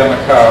que Vi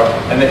Macau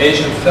and the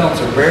Asian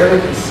films are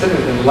rarely considered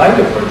in light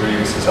of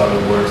Rodriguez's other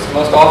works,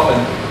 most often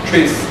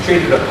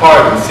treated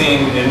apart and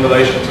seen in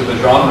relation to the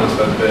genres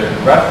that they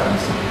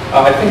reference,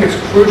 I think it's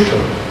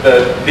crucial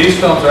that these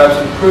films are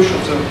absolutely crucial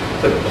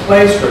to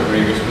place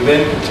Rodriguez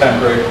within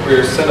contemporary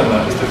queer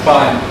cinema as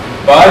defined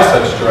by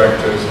such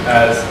directors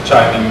as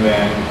Chai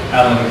Ming-liang,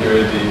 Alan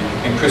Girardi,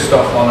 and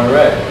Christophe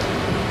Honoré.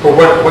 For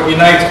what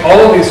unites all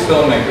of these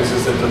filmmakers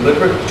is a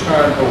deliberate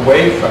turn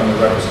away from the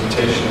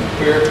representation of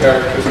queer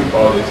characters and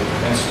bodies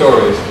and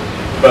stories,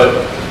 but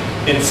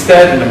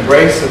instead an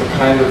embrace of a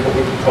kind of what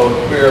we could call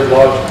queer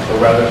logic,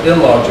 or rather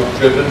illogic,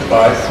 driven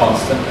by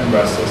constant and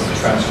restless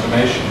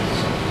transformations.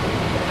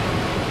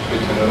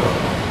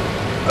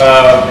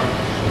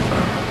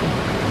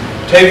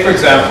 Take, for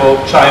example,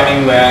 Chai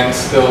Ming-liang's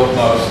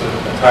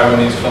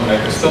Taiwanese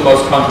filmmaker, still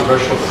most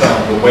controversial film,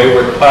 The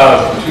Wayward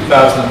Cloud from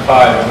 2005,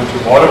 in which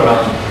a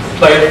watermelon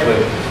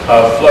playfully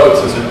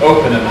floats as an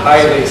open and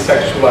highly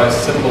sexualized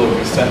symbol of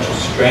the essential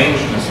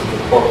strangeness of the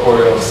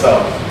corporeal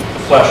self,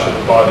 the flesh of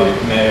the body,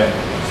 male,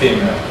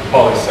 female,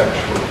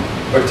 polysexual.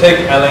 Or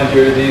take Alain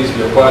Girardi's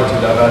Le Roi de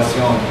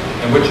l'Aviation,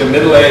 in which a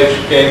middle-aged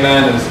gay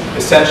man is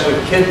essentially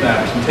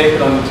kidnapped and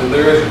taken on a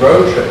delirious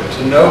road trip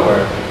to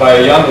nowhere by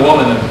a young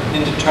woman of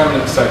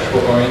indeterminate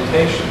sexual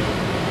orientation.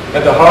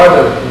 At the heart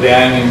of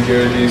Liang and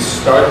Girardi's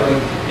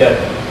startling yet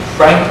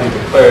frankly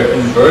declared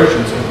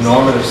inversions of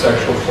normative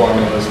sexual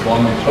formulas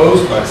long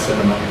imposed by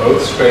cinema,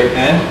 both straight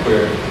and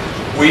queer,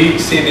 we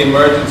see the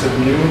emergence of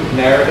new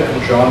narrative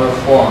and genre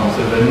forms,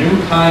 of a new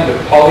kind of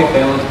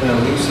polyvalent and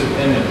elusive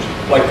image,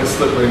 like the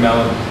slippery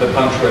melon that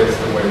punctuates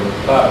The Wayward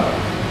Cloud.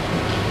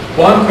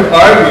 One could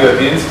argue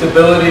that the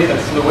instability and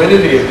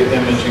fluidity of the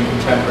image in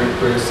contemporary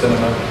queer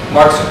cinema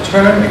marks a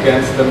turn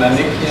against the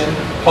Manichaean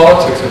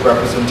politics of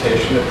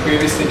representation that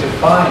previously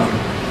defined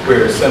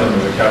queer cinema,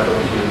 the capital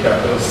Q,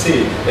 capital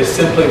C, as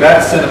simply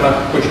that cinema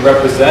which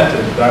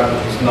represented that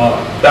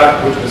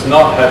which was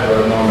not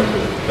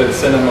heteronormative, that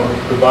cinema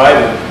which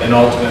provided an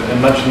alternate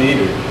and much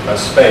needed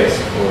space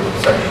for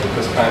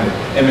this kind of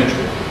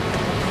imagery.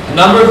 A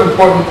number of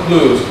important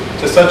clues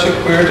to such a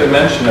queer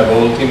dimension of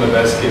Última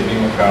Vez que Vi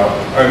Macau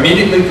are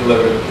immediately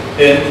delivered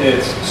in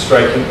its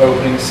striking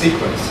opening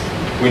sequence.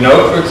 We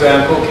note, for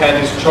example,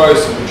 Candy's choice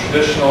of the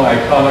traditional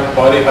iconic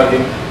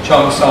body-hugging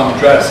cheongsam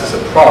dress as a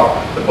prop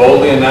that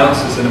boldly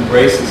announces and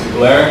embraces a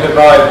glaring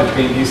divide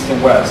between East and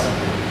West,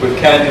 with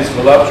Candy's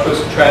voluptuous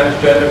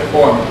transgender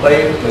form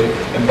playfully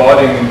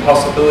embodying the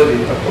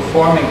impossibility of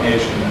performing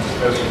Asianness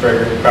as was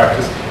regularly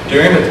practiced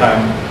during the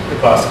time of the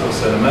classical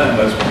cinema, and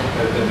as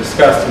has been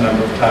discussed a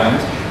number of times.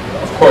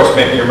 Of course,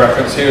 making a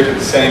reference here to the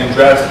same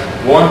dress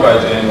worn by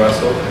Jane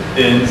Russell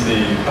in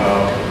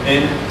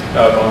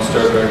von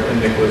Sternberg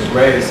and Nicholas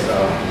Ray's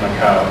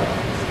Macau.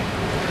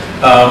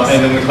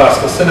 And in the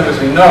classical cinemas,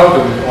 we know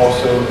that we've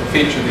also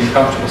featured the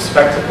uncomfortable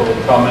spectacle of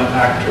prominent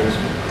actors,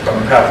 from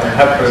Katharine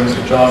Hepburn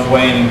to John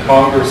Wayne,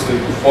 incongruously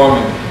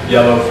performing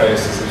yellow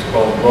faces as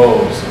called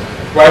roles.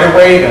 Right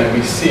away then,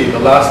 we see the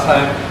last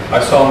time I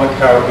saw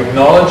Macau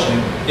acknowledging,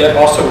 yet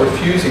also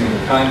refusing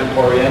the kind of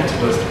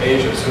Orientalist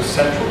Asia so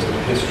central to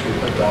the history of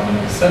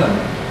dominant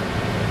cinema.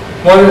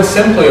 More than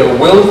simply a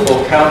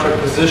willful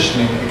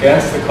counter-positioning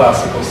against the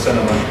classical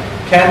cinema,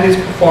 Candy's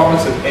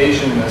performance of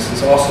Asianness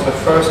is also the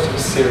first of a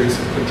series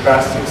of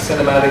contrasting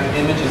cinematic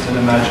images and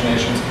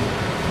imaginations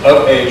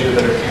of Asia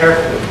that are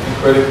carefully and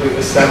critically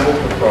assembled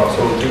across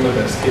Última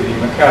Vez que Vi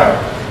Macau.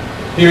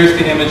 Here's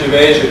the image of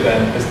Asia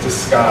then as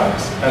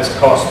disguise, as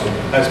costume,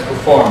 as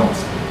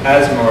performance,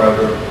 as,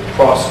 moreover,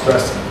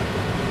 cross-dressing.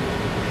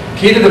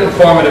 Key to the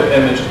performative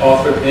image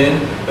offered in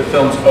the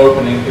film's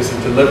opening is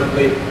a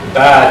deliberately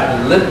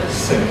bad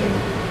lip-syncing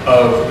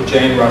of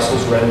Jane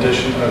Russell's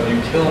rendition of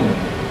You Kill Me.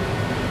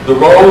 The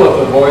role of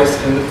the voice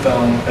in the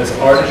film as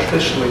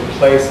artificially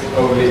placed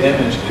over the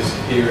image is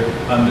here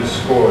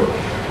underscored,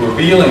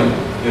 revealing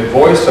the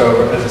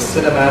voiceover as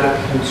a cinematic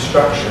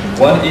construction,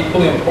 one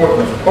equally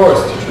important, of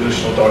course, to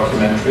traditional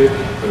documentary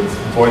with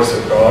Voice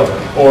of God,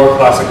 or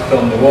classic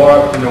film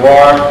noir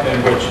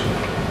in which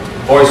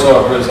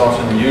voiceover is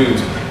often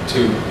used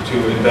to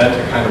invent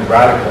a kind of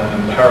radical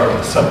and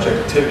unparalleled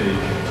subjectivity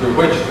through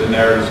which the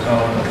narrator's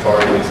own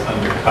authority is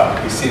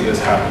undercut. We see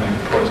this happening,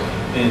 of course,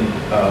 in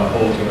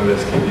Última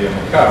Vez que Vi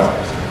Macau.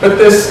 But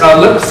this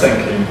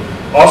lip-syncing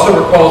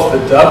also recalls the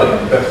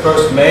dubbing that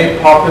first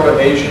made popular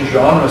Asian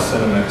genre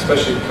cinema,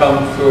 especially kung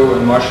fu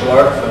and martial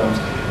art films,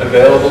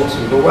 available to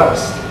the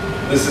West.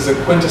 This is a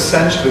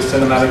quintessentially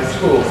cinematic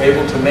tool,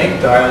 able to make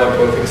dialogue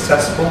both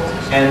accessible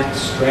and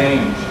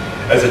strange,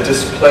 as a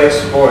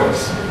displaced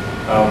voice.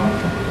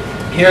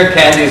 Here,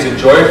 Candy is a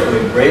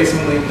joyfully,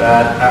 brazenly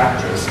bad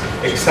actress,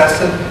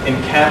 excessive in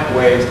camp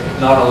ways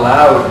not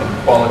allowed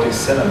in quality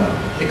cinema.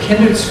 A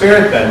kindred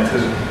spirit, then, to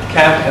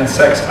camp and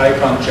sex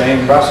icon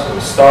Jane Russell,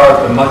 star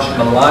of the much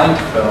maligned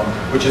film,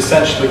 which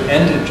essentially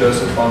ended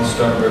Joseph von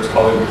Sternberg's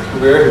Hollywood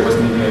career. He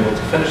wasn't even able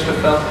to finish the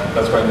film.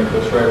 That's why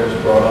Nicholas Ray was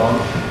brought on.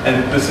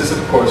 And this is,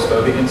 of course,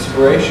 though, the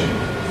inspiration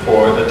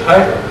for the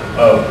title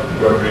of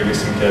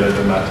Rodriguez and Guerra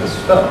de Mata's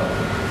film.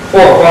 For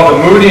while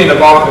the moody and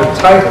evocative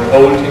title,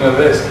 Última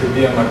Vez que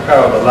Vi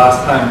Macau, the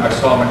last time I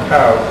saw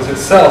Macau, is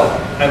itself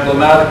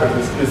emblematic of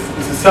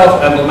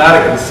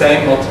the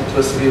same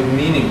multiplicity of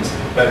meanings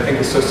that I think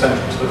is so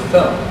central to the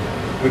film.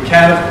 We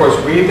can, of course,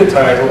 read the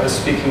title as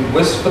speaking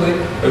wistfully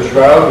of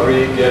João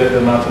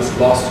de Mata's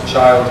lost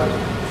childhood.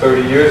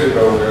 30 years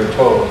ago, we are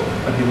told,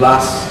 when he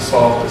last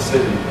saw the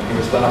city, when he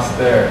was last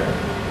there.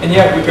 And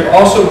yet, we could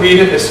also read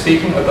it as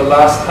speaking of the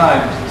last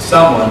time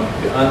someone,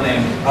 the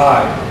unnamed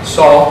I,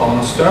 saw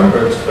von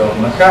Sternberg's film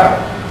Macau.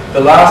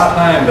 The last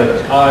time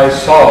that I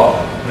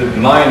saw the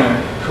minor,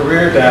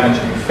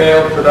 career-damaging,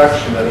 failed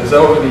production that has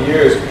over the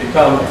years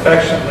become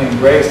affectionately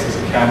embraced as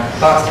a camp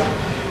classic,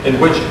 in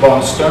which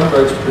von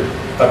Sternberg's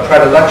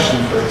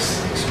predilection for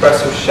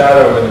expressive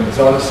shadow and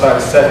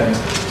exoticized settings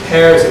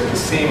tears at the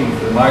seam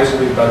for the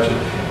miserly budget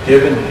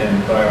given him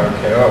by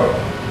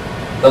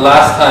RKO. The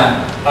last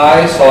time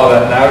I saw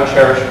that now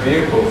cherished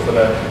vehicle for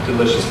that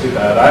deliciously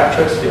bad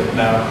actress, yet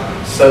now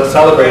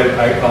celebrated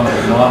icon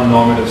of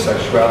non-normative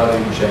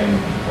sexuality, Jane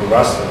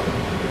Russell.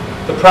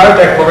 The proud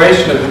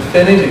declaration of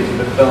affinity to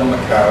the film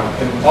Macau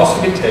can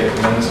also be taken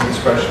as an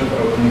expression of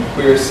openly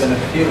queer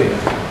cinephilia,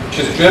 which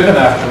is driven,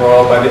 after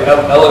all, by the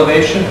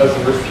elevation of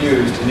the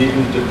refused and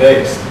even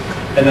debased,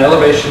 an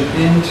elevation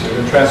into,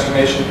 and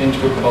transformation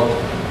into a cult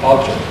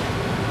object.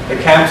 The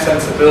camp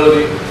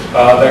sensibility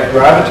that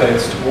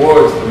gravitates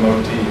towards the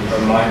motif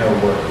or minor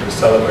work of a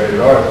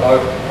celebrated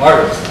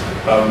artist.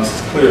 This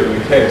is clearly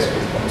the case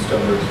with von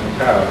Sternberg's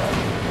Macau.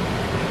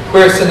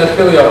 Queer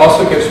cinephilia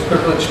also gives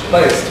privileged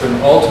place to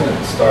an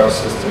alternate star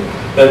system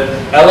that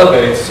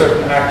elevates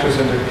certain actors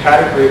into the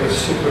category of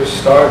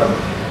superstardom,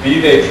 be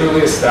they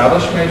truly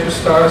established major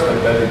stars like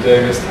Bette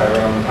Davis,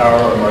 Tyrone Power,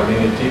 or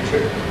Marlene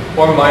Dietrich,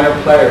 or minor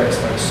players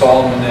like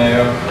Saul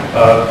Mineo,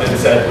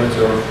 Vince Edwards,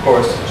 or of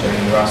course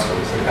Jane Russell.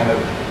 It's a kind of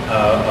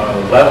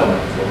leveling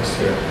force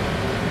here.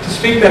 To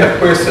speak then of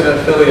queer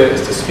cinephilia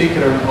is to speak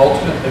of an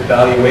alternate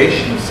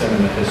evaluation of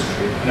cinema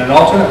history, and an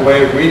alternate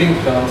way of reading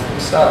films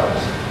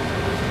themselves.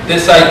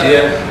 This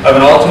idea of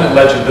an alternate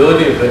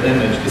legibility of the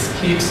image is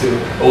key to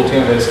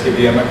Última Vez que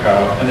Vi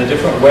Macau and the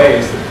different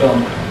ways the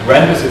film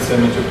renders its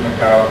image of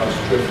Macau as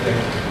drifting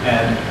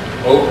and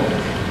open.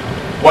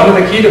 One of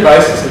the key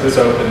devices of this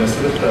openness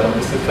of the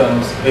film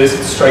is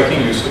its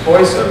striking use of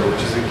voiceover,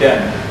 which is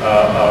again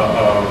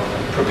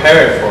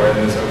prepared for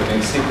in this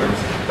opening sequence.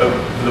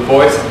 The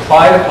voice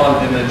applied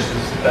upon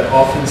images that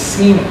often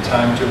seem at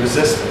times to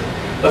resist it.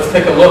 Let's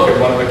take a look at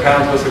one of the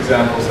countless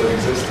examples that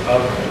exist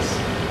of this.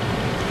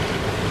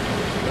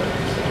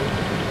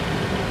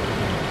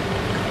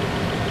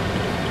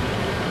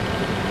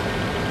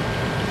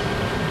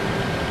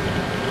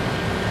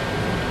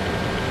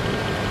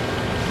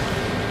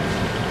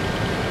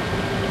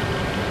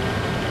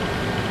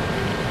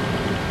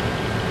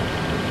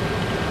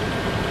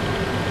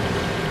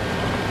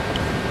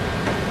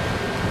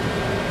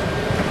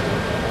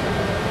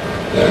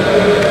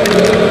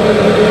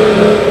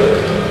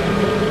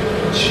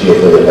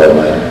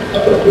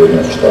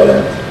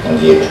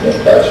 Onde ia com os meus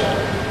pais.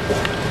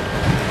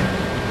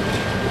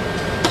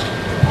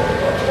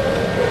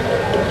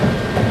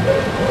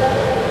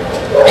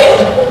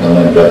 Não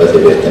me lembrava de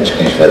haver tantos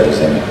cães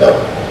velhos em Macau.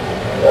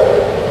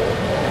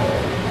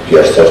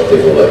 Pior sorte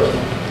teve o Lucky,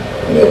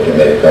 o meu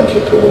primeiro cão que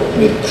acabou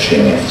comigo por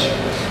chineses.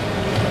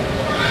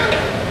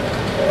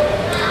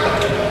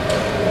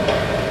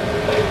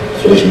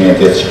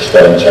 Felizmente esses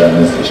restaurantes já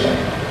não existem.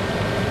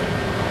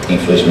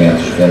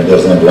 Infelizmente, os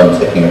vendedores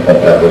ambulantes a quem eu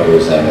comprava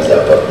guloseimas à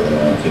porta do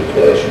meu antigo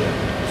colégio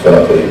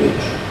foram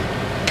proibidos.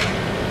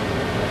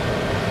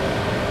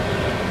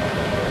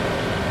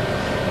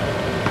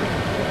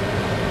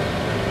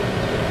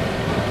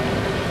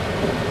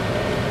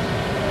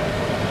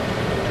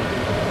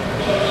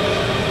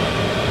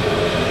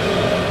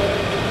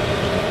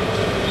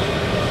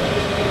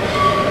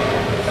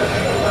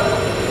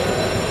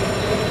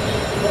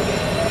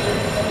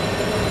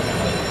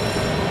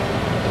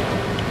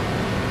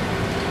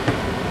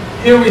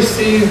 Here we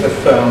see the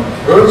film,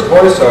 through its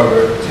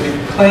voiceover, to be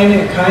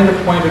claiming a kind of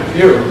point of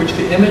view which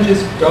the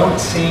images don't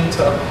seem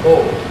to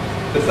uphold.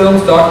 The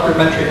film's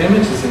documentary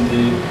images,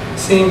 indeed,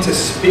 seem to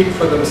speak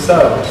for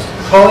themselves,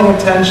 calling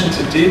attention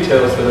to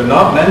details that are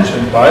not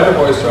mentioned by the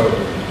voiceover,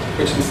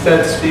 which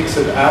instead speaks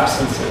of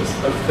absences,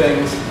 of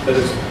things that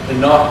are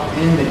not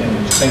in the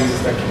image, things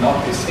that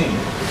cannot be seen.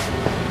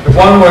 If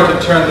one were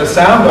to turn the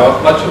sound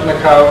off, much of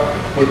Macau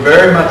would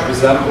very much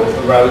resemble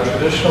a rather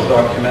traditional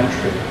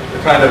documentary,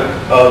 kind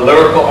of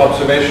lyrical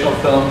observational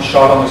film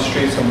shot on the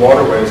streets and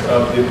waterways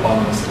of the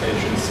eponymous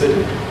Asian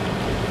city.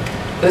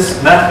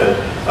 This method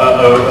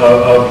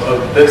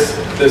of this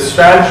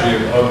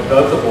strategy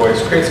of the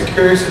voice creates a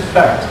curious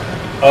effect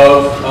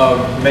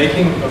of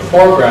making a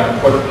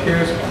foreground what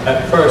appears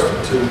at first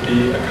to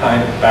be a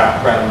kind of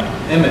background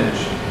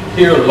image.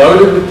 Here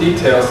loaded with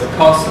details that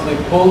constantly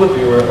pull the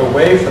viewer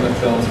away from the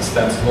film's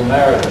ostensible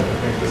narrative. I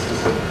think this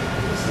is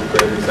a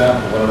great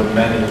example, one of the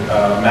many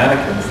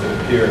mannequins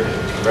that appear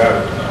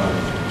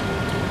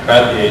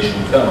throughout the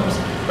Asian films.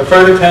 A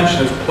further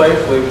tension is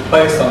playfully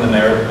placed on the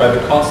narrative by the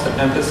constant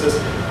emphasis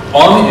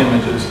on the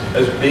images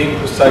as being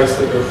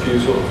precisely a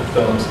refusal of the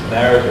film's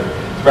narrative.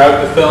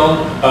 Throughout the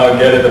film,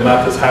 Guerra de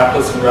Mata's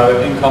hapless and rather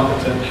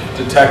incompetent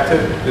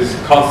detective is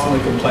constantly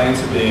complains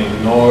of being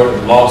ignored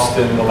and lost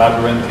in the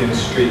labyrinthian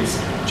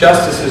streets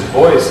just as his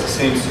voice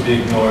seems to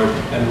be ignored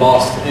and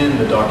lost in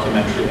the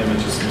documentary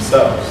images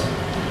themselves.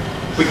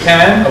 We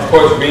can, of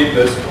course, read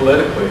this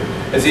politically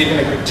as even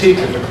a critique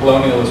of the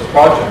colonialist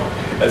project,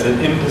 as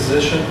an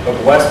imposition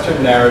of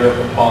Western narrative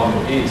upon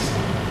the East.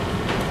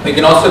 We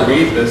can also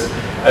read this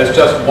as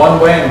just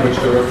one way in which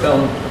the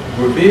film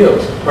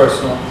reveals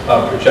personal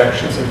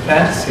projections and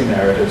fantasy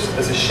narratives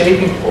as a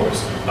shaping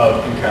force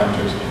of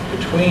encounters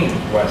between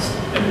West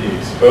and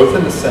East, both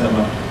in the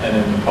cinema and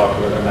in the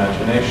popular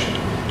imagination.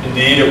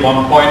 Indeed, at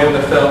one point in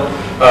the film,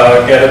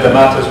 Gerda de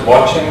Mata is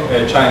watching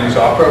a Chinese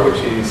opera,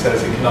 which he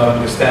says he cannot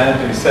understand,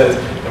 and he says,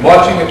 in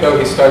watching it though,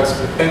 he starts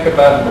to think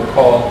about and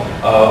recall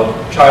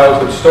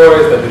childhood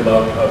stories that he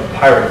loved of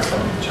pirates on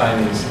the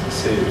Chinese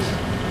seas.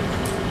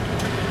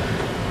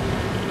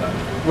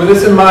 With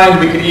this in mind,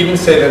 we could even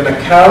say that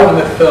Macau in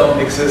the film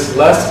exists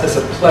less as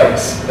a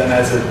place than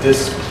as a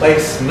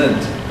displacement,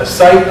 a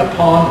site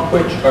upon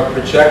which are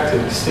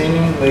projected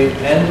seemingly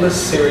endless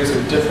series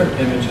of different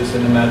images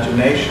and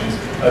imaginations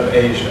of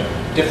Asia,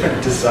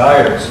 different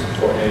desires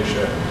for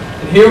Asia.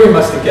 And here we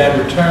must again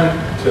return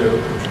to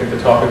the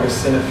topic of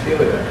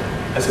cinephilia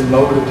as a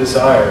mode of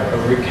desire,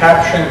 of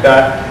recapturing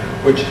that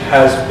which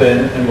has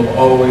been and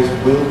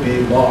will be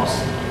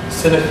lost.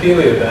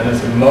 Cinephilia, then,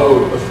 is a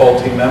mode of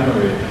faulty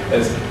memory,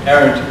 as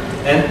errant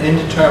and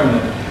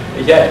indeterminate,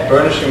 yet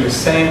burnishing the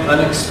same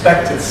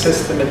unexpected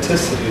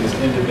systematicity as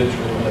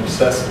individual and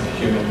obsessive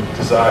human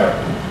desire.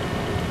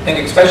 I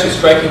think especially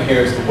striking here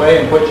is the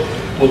way in which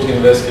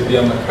Multi-University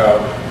Vi Macau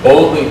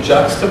boldly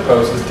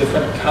juxtaposes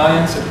different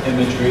kinds of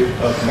imagery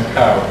of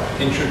Macau,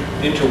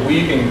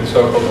 interweaving the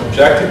so-called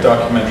objective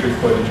documentary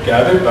footage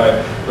gathered by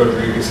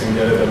Rodriguez and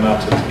Gerda de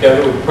Mata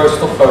together with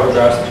personal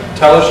photographs,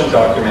 television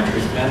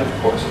documentaries, and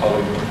of course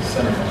Hollywood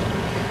cinema.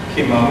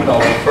 Key moment, I'll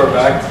refer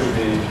back to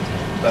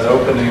that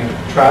opening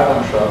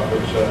traveling shot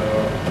which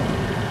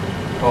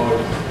Paulo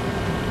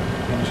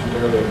mentioned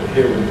earlier, but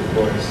here with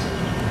the voice.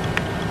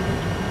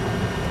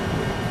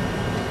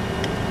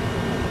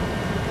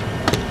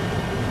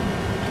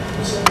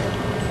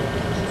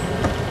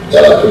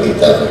 Ela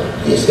acreditava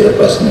que ia ser a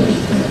próxima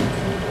vítima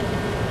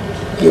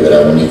e eu era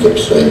a única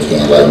pessoa em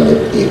quem ela ainda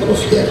podia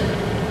confiar.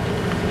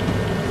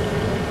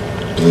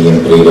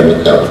 Pediam para ir a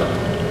Macau,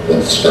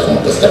 onde se estavam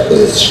a passar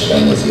coisas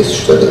estranhas e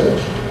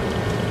assustadoras,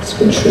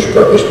 segundo as suas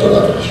próprias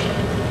palavras.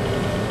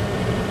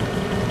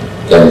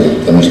 Candy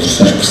deu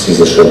instruções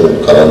precisas sobre o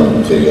local onde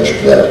me deveria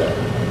hospedar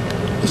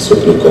e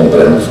suplicou-me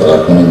para não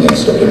falar com ninguém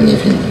sobre a minha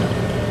vinda.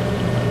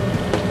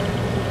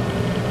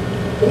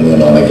 O meu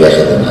nome é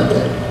Guerra da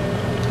Mata.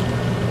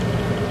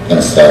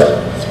 Cansado,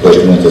 depois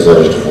de muitas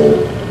horas de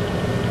voo,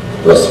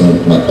 aproximo-me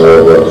de Macau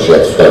a bordo do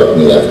jet fora que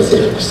me irá fazer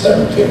regressar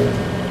no tempo,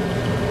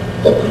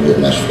 ao período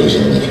mais feliz da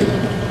minha vida.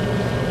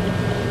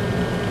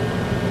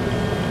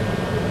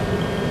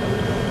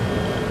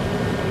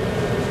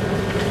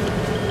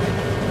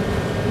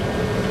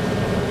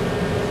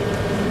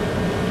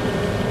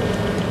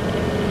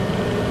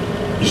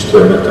 Isto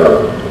é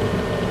Macau,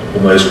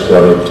 uma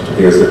ex-colónia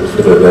portuguesa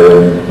que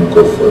verdadeiramente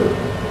nunca foi.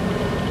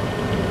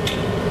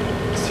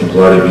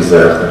 Singular e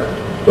bizarra,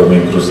 é uma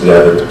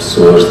encruzilhada de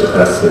pessoas de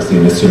raças e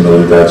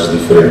nacionalidades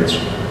diferentes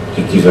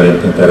que aqui vêm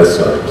tentar a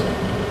sorte.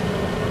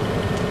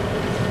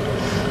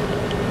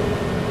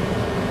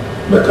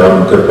 Macau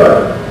nunca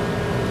para.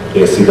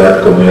 É a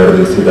cidade com a maior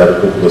densidade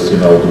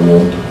populacional do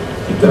mundo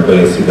e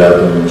também a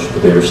cidade onde nos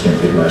podemos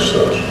sentir mais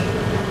sós.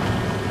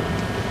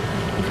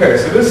 Okay,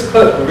 so this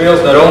clip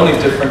reveals not only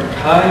different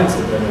kinds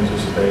of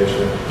images of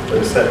Asia that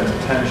are set into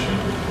tension,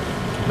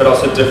 but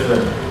also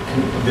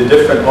the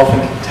different,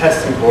 often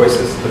contesting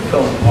voices the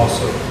film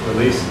also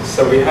releases.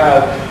 So we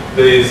have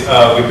these,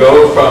 we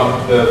go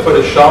from the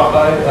footage shot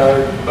by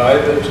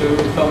the two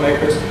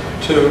filmmakers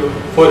to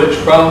footage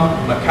from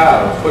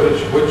Macau,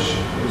 footage which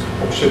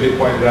should be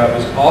pointed out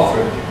is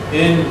offered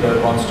in the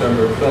von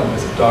Sternberg film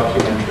as a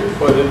documentary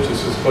footage.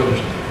 This is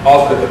footage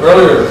offered at the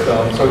earlier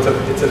film, so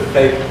it's a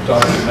fake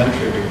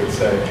documentary, we could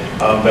say,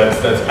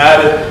 that's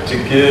added to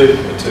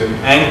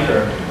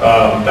anchor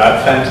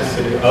that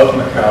fantasy of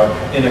Macau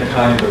in a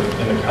kind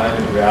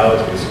of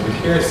reality. So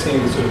we're here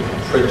seeing the sort of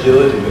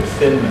fragility, the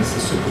thinness,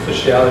 the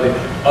superficiality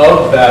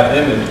of that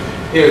image.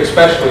 Here,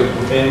 especially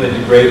within the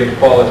degrading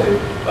quality,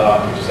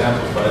 which is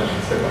amplified, I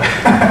should say,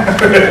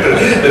 by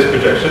this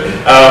projection.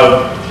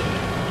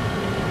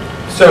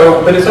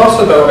 But it's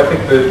also, though, I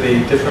think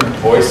the different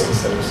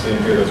voices that we're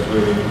seeing here that's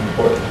really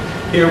important.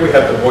 Here we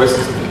have the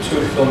voices of the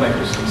two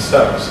filmmakers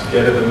themselves.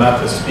 Gerda de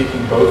Mata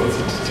speaking both as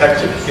a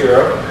detective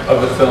hero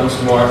of the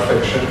film's noir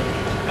fiction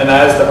and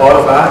as the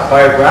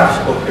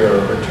autobiographical hero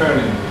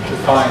returning to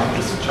find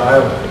his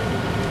childhood,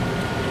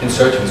 in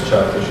search of his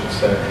childhood, I should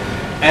say.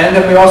 And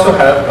then we also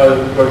have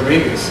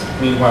Rodriguez,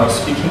 meanwhile,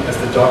 speaking as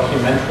the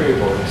documentary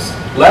voice.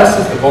 Less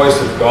as the voice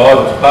of God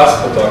of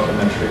classical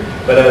documentary,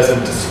 but as a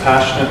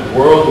dispassionate,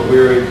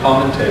 world-weary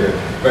commentator,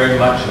 very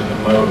much in the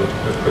mode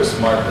of Chris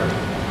Marker.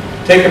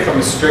 Taken from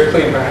a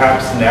strictly and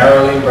perhaps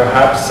narrowly and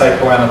perhaps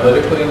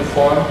psychoanalytically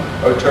informed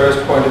auteur's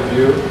point of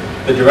view,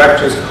 the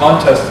director's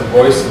contest of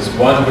voices,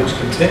 one which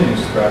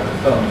continues throughout the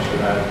film, I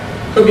should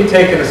add, could be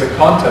taken as a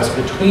contest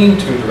between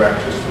two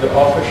directors for the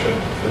authorship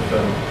of the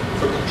film,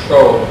 for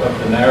control of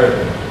the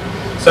narrative.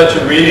 Such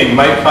a reading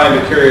might find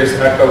a curious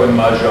echo in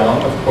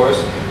Mahjong, of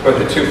course, where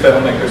the two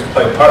filmmakers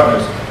play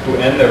partners who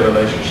end their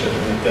relationship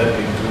in a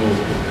deadly duel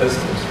with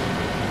pistols.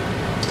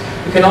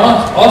 We can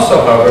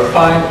also, however,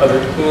 find other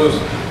clues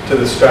to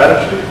the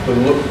strategy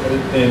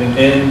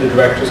in the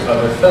director's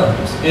other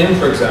films. In,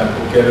 for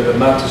example, Guerra de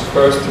Mata's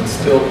first and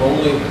still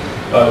only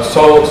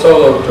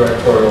solo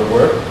directorial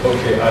work,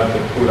 Ok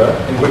Pura,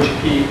 in which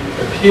he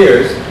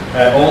appears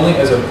only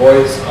as a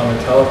voice on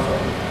the telephone,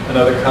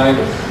 another kind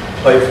of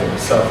playful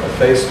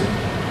self-effacement.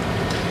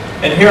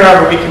 And here,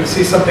 however, we can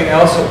see something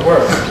else at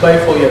work, a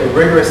playful yet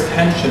rigorous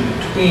tension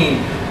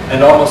between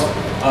and almost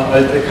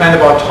a kind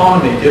of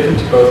autonomy given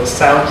to both the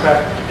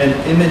soundtrack and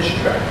image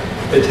track,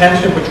 a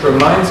tension which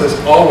reminds us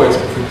always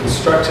of the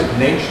constructed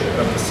nature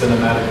of the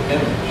cinematic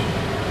image.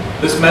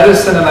 This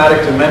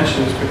meta-cinematic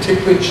dimension is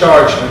particularly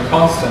charged and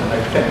constant,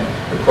 I think,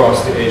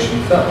 across the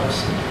Asian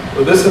films.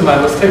 With this in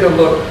mind, let's take a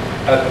look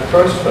at the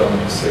first film in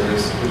the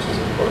series, which is,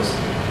 of course,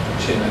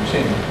 China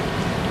China.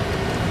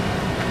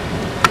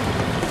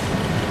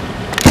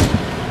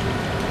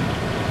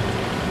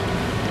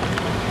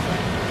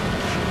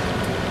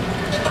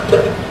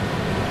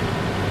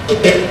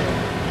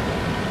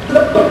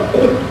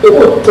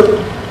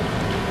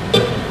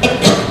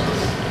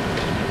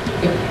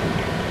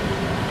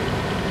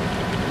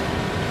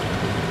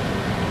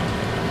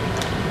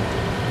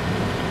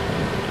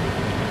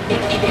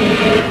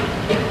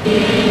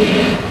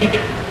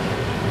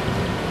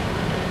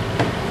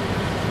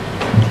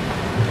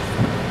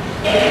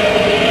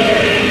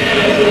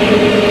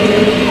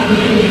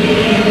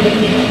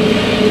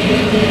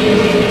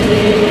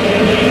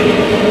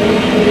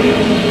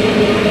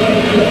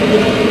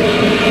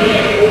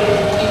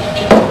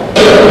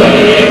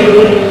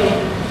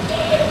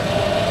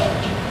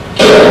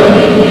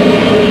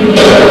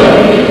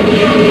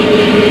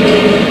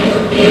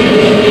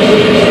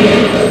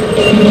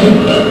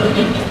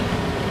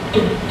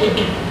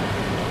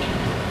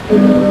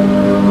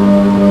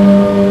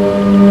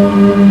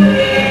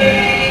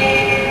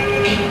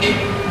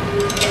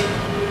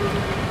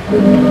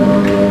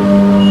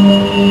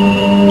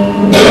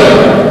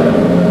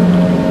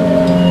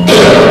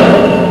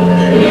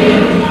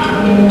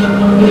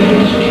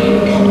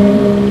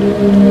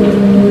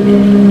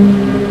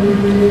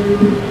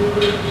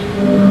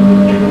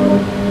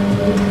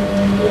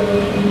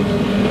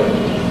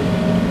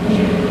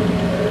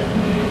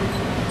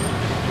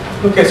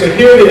 Okay, so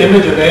here the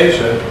image of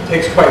Asia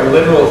takes quite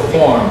literal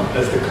form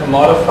as the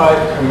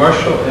commodified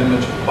commercial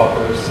image of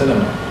popular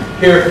cinema.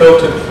 Here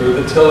filtered through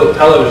the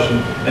television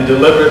and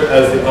delivered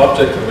as the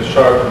object of a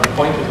sharp and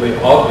pointedly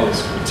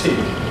obvious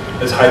critique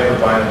as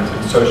hyper-violent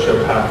and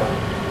sociopathic.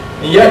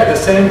 And yet the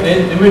same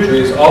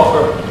imagery is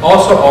also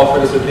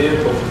offered as a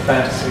vehicle for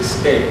fantasy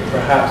escape,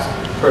 perhaps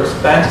for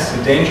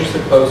fantasy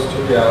dangerously close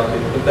to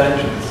reality of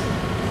vengeance,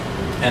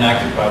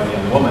 enacted by the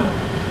young woman.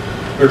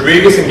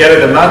 Rodriguez and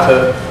Guerra de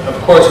Mata, of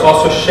course,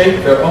 also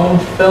shape their own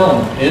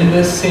film in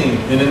this scene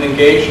in an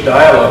engaged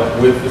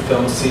dialogue with the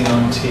film seen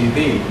on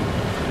TV.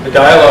 A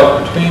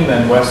dialogue between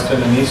then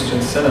Western and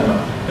Eastern cinema.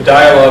 A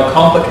dialogue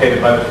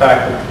complicated by the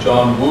fact that the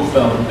John Woo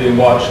film being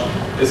watched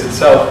is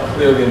itself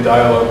clearly in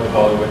dialogue with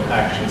Hollywood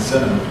action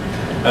cinema.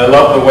 And I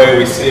love the way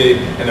we see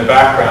in the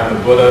background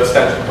the Buddha,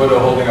 statue of Buddha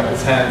holding up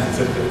his hands as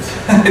if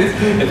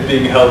it's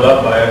being held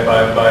up by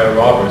a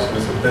robber. So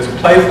there's a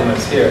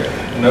playfulness here,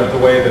 and the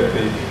way that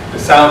the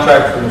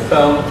soundtrack from the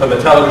film, from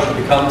the television,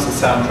 becomes the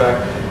soundtrack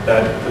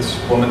that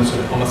this woman sort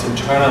of almost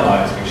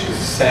internalizing. She's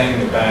saying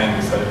the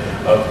bangs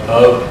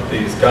of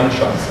these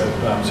gunshots.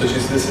 So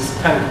this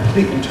is kind of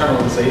complete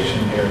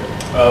internalization here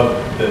of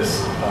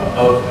this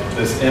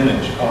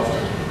image of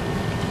her.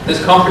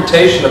 This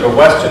confrontation of a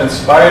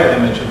Western-inspired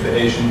image of the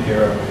Asian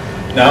hero,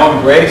 now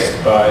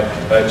embraced by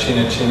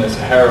China China's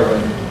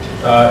heroine,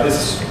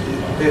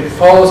 it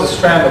follows a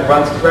strand that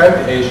runs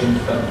throughout the Asian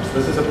films.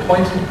 This is a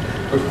pointed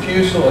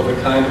refusal of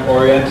a kind of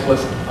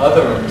Orientalist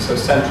othering so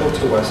central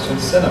to Western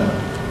cinema.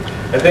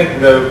 I think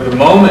the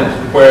moment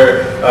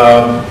where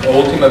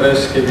Última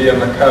Vez, Vi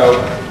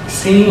Macau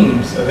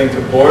seems, I think,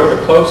 to border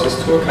the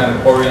closest to a kind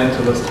of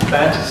Orientalist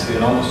fantasy,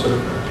 an almost sort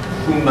of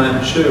Fu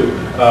Manchu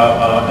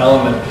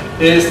element,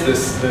 is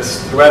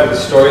this thread of the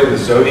story of the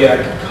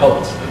Zodiac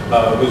cult,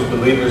 whose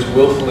believers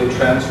willfully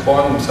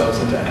transform themselves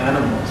into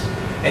animals.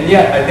 And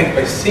yet, I think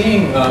by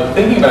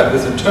thinking about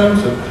this in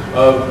terms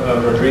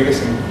of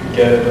Rodriguez and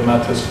Guerra de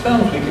Mata's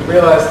films, we can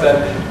realize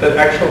that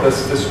actually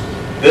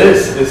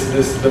this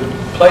is the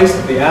place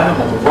of the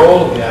animal, the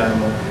role of the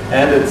animal,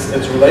 and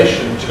its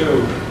relation to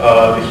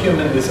the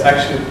human is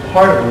actually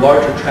part of a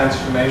larger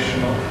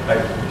transformational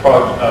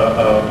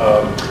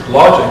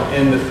logic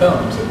in the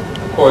films. It,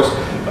 of course,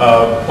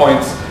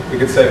 points, we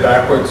could say,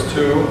 backwards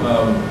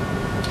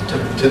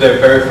to their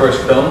very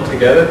first film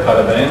together,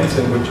 Parabéns,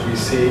 in which we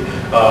see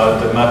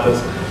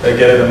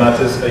Guerra de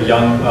Mata's a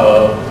young,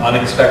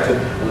 unexpected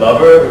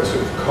lover,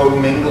 sort of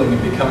co-mingling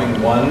and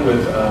becoming one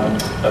with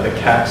the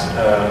cat,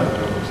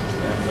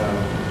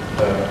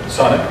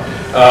 Sonic.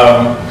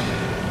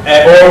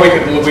 Or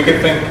we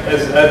could think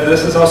as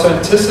this is also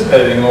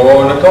anticipating or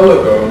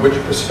ornithologo, in which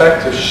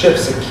perspective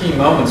shifts at key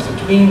moments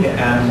between the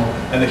animal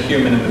and the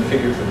human and the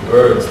figures of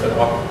birds that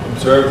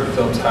observe the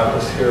film's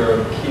hapless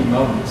hero at key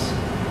moments.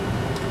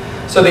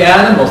 So the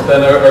animals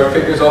then are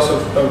figures also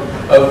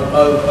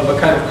of a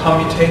kind of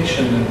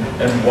commutation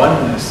and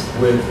oneness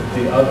with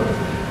the other.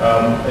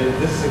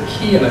 This is a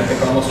key and I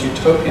think almost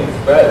utopian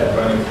thread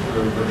running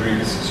through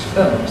Rodriguez's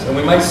films. And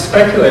we might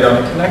speculate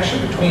on a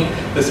connection between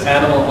this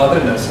animal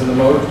otherness and the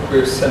mode of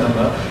queer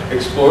cinema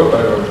explored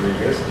by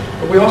Rodriguez,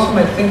 but we also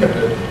might think of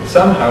it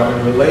somehow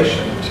in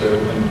relation to,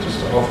 and just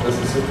to offer this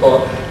as a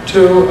thought,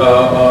 to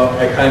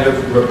a kind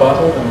of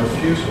rebuttal and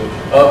refusal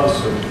of the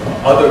sort of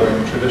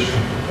othering tradition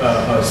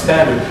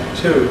standard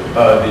to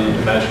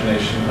the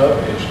imagination of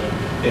Asia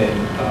in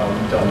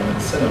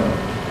dominant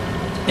cinema.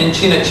 In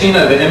China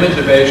China, the image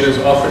of Asia is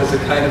offered as a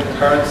kind of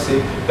currency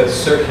that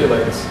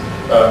circulates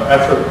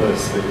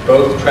effortlessly,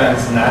 both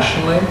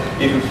transnationally,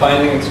 even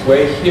finding its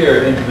way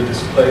here into the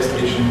displaced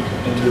Asian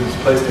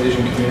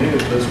community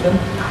of Lisbon,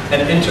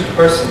 and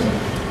interpersonally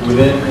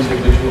within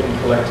individual and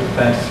collective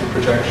fantasy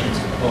projections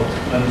of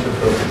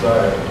unfulfilled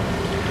desire.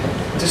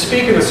 To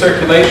speak of the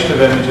circulation of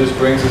images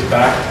brings us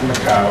back to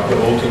Macau, the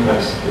Última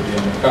Vez de Vi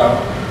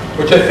Macau,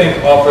 which I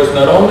think offers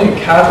not only a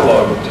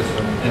catalogue of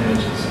different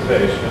images of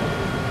Asia,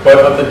 but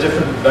of the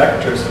different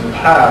vectors and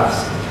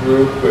paths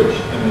through which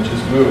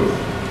images move.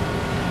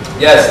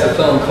 Yes, the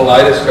film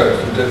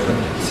kaleidoscopes with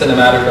different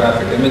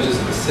cinematographic images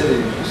of the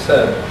city, as you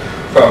said,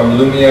 from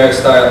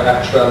Lumiere-style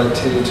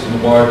actuality to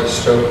noir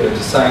dystopia to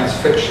science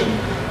fiction,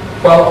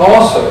 while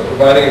also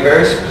providing a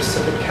very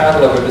specific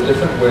catalogue of the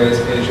different ways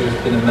Asia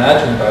has been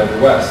imagined by the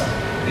West,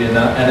 the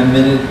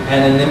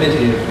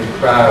anonymity of the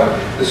crowd,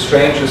 the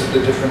strangeness of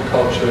the different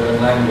culture and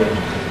language.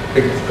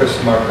 Think of Chris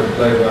Marker,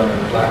 Blade Runner,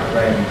 and Black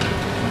Rain.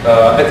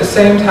 At the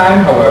same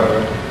time, however,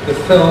 the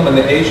film and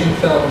the Asian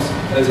films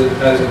as a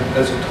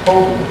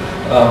total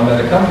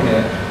that accompany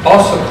it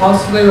also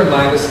constantly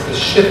remind us of the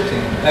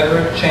shifting,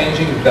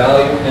 ever-changing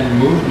value and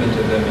movement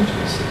of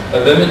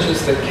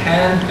images that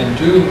can and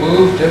do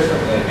move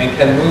differently and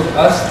can move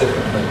us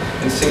differently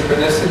in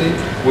synchronicity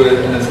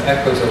with and as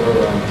echoes of our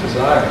own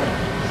desire.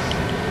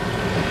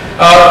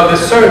 The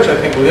search, I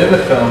think, within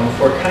the film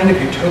for a kind of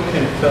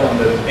utopian film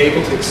that is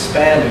able to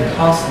expand and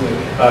constantly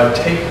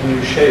take new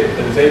shape,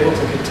 that is able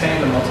to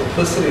contain a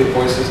multiplicity of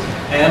voices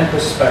and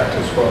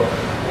perspectives, while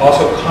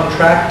also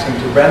contracting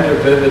to render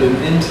vivid and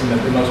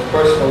intimate the most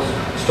personal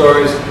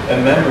stories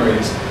and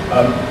memories.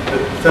 The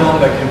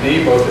film that can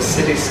be both a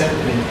city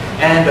symphony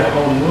and a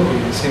home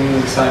movie,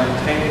 seemingly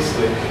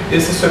simultaneously,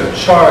 is the sort of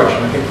charge,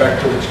 and I think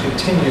vector which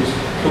continues,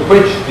 to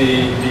which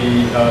the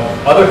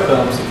other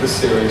films of the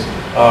series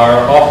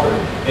are offered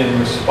in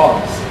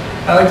response.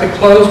 I'd like to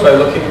close by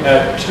looking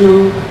at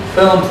two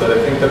films that I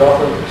think that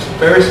offer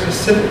very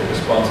specific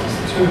responses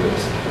to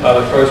this.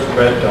 The first,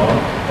 Red Dawn,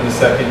 and the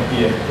second,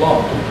 IEC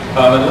Long.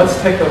 And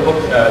let's take a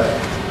look at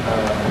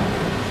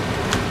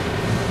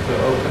the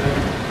opening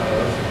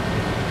of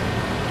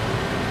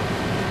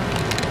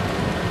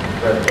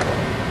Red Dawn.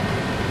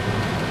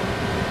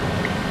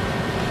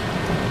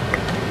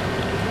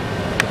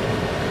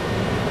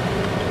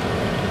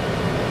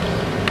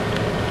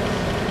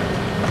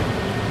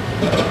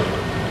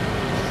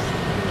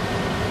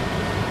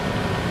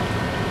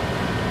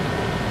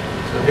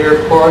 So here,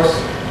 of course,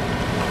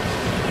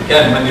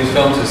 again, when these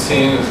films are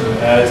seen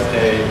as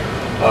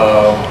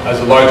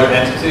a larger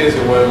entity, as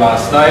it were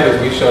last night,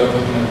 as we showed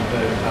them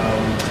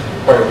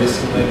quite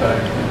recently by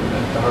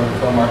the Harvard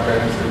Film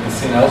Archive, as they've been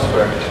seen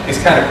elsewhere,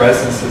 these kind of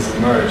resonances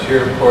emerge.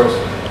 Here, of course,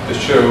 the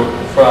shoe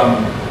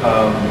from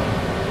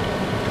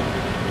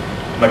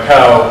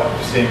Macau,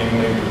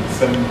 seemingly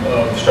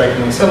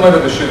strikingly similar to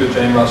the shoe that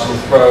Jane Russell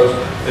throws,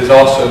 is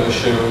also the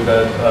shoe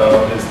that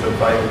is the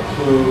vital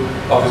clue,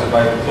 offers a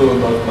vital clue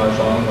in both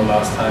Mahjong and the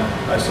last time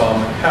I saw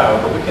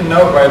Macau. But we can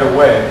note right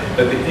away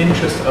that the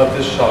interest of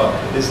this shot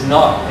is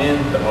not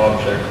in the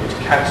object which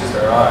catches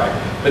our eye,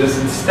 but is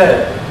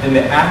instead in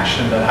the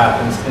action that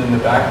happens in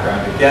the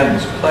background. Again,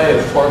 this play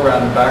of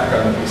foreground and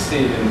background that we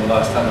see in the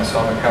last time I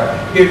saw Macau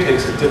here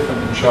takes a different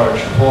and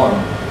charged form.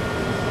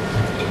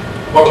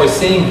 What we're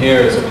seeing here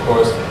is, of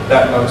course,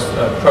 that most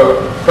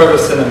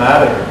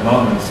proto-cinematic of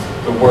moments,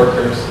 the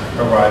workers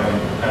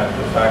arriving at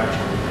the factory.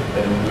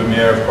 And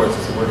Lumiere, of course,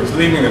 is the workers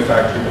leaving the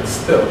factory, but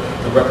still,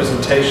 the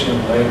representation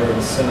of labor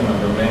in cinema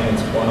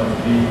remains one of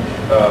the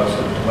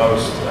sort of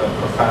most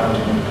profound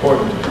and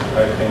important,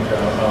 I think,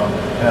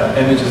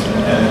 images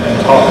and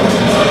topics,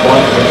 one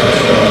of which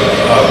is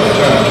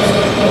returns.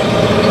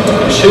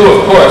 The shoe,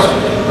 of course,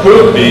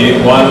 could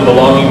be one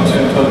belonging to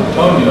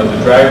Tonio,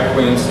 the drag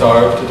queen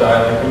starved to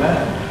die like a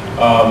man.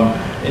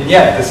 And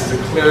yet, this is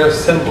a clear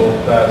symbol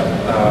that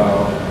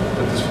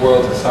this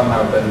world has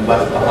somehow been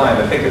left behind.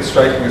 I think it's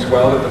striking as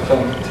well that the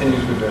film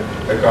continues with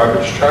a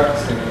garbage truck,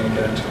 seemingly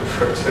again to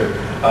refer to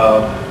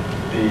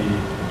the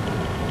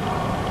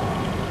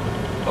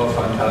O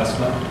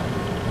Fantasma.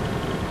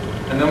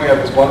 And then we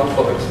have this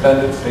wonderful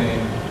extended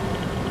scene,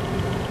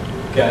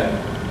 again,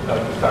 of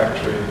the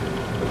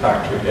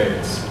factory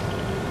gates.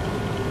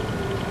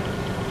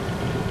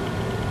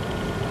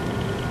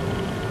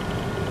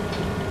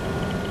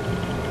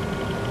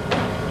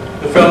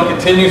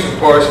 continues, of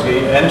course.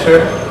 We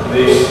enter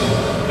the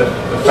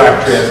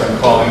factory, as I'm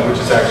calling it, which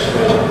is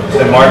actually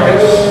the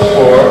market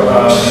for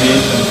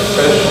meat and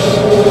fish.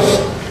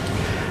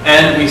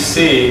 And we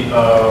see,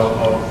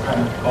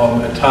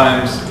 at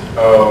times,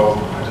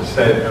 how to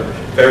say,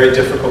 very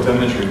difficult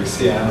imagery. We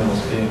see animals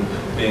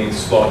being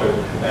slaughtered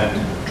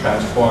and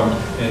transformed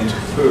into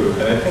food.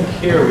 And I think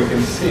here we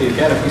can see,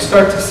 again, if we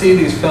start to see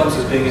these films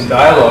as being in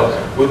dialogue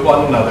with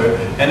one another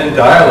and in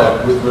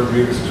dialogue with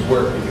Rodriguez's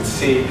work, we can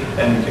see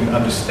and we can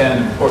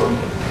understand important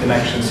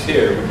connections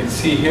here. We can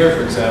see here,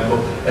 for example,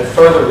 a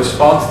further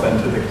response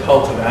then to the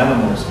cult of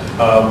animals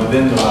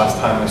within The Last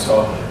Time I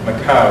Saw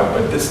Macau,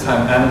 but this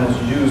time animals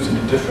used in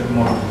a different,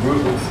 more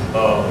brutal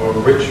or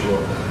ritual.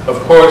 Of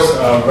course,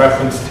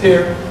 referenced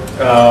here,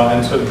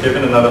 and sort of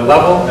given another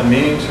level and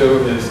meaning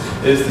to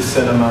is the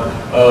cinema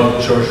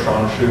of Georges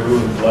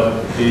Franju and Blood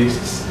of the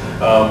Beasts,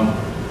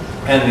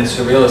 and the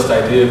surrealist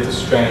idea of the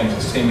strange,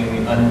 the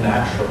seemingly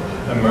unnatural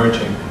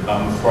emerging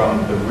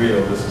from the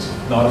real. This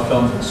is not a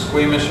film that's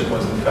squeamish. It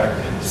was in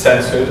fact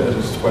censored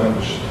as when it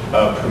was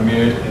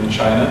premiered in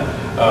China.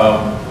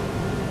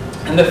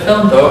 And the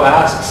film, though,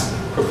 asks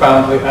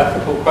profoundly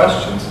ethical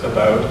questions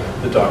about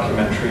the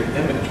documentary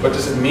image. What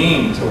does it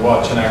mean to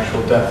watch an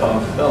actual death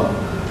on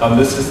film?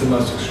 This is the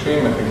most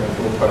extreme, I think,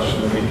 ethical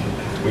question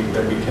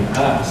that we can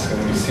ask.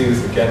 And we see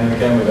this again and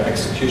again with the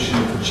execution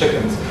of the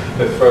chickens,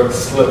 their throats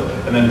slip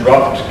and then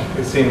dropped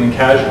seemingly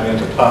casually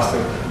into a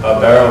plastic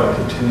barrel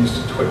that continues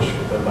to twitch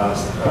with their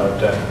last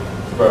death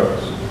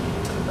throats.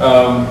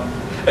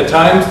 At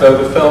times,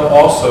 though, the film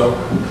also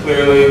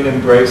clearly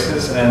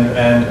embraces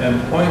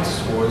and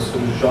points towards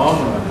sort of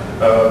genre,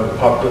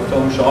 popular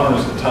film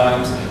genres. At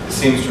times, it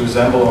seems to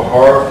resemble a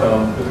horror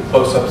film with the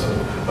close-ups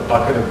of a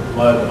bucket of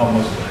blood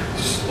almost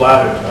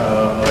splattered,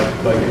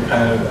 like a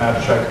kind of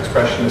abstract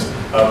expressionist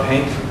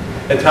painting.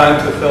 At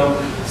times, the film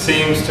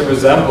seems to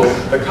resemble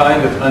the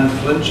kind of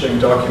unflinching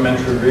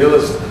documentary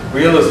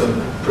realism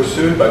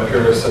pursued by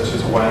purists such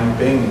as Wang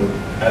Bing,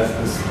 as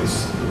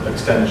this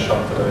extended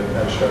shot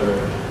that I showed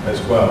as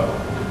well.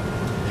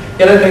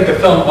 Yet I think the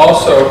film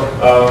also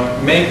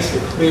makes a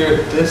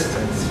clear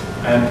distance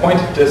and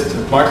pointed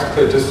distance, marks a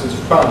clear distance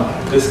from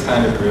this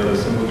kind of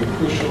realism with a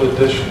crucial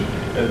addition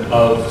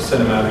of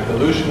cinematic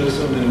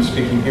illusionism, and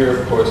speaking here,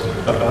 of course,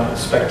 about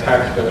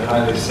spectacular,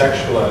 highly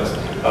sexualized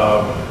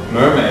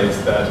mermaids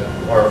that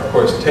are, of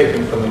course,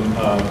 taken from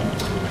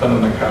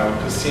the Macau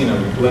casino.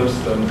 We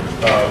glimpsed them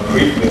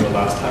briefly the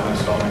last time I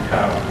saw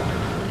Macau.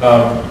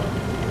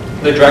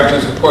 The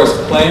directors, of course,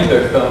 claimed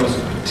their film as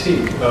a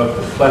critique of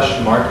the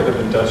flesh market of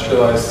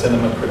industrialized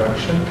cinema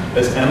production,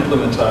 as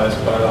emblematized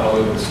by the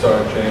Hollywood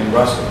star Jane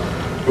Russell,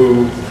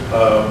 who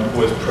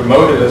was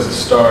promoted as a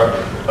star,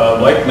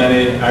 like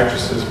many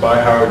actresses,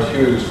 by Howard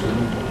Hughes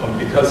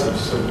because of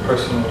sort of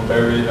personal,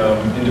 very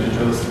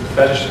individualistic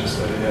fetishes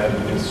that he had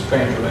in his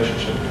strange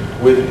relationship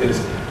with his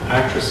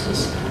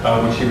actresses,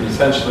 which he would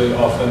essentially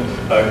often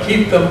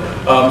keep them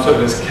sort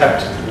of as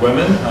kept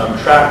women,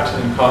 trapped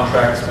in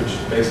contracts which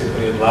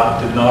basically did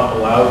not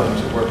allow them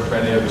to work for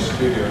any other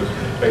studios,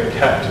 but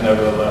kept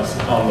nevertheless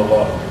on the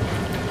law.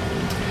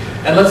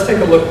 And let's take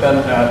a look then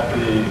at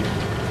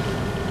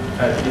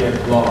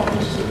IEC Long,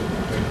 which is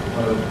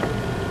one of the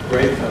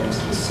great films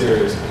in the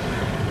series.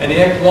 And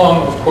IEC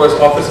Long, of course,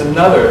 offers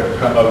another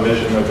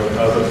vision of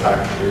a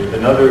factory.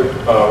 And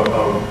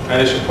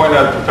I should point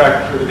out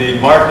the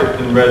market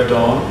in Red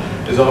Dawn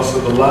is also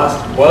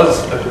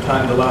was at the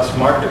time the last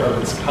market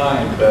of its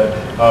kind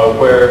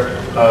where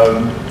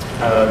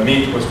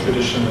meat was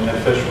traditionally and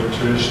fish were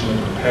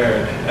traditionally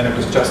prepared, and it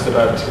was just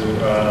about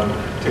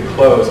to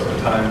close at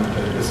the time.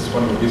 This is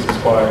one of the reasons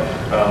why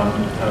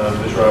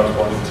the Joao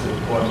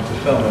wanted to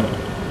film it.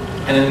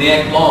 And in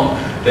IEC Long,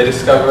 they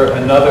discover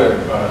another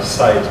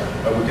site,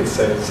 we could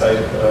say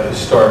a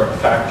historic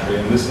factory,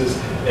 and this is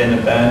an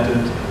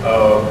abandoned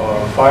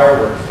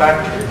firework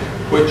factory,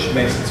 which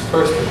makes its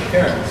first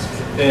appearance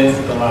in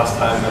The Last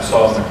Time I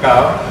Saw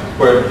Macau,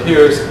 where it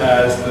appears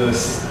as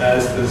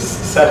this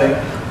setting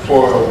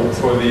for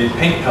the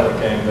paint pellet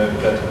game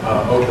that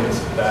opens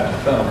that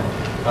film.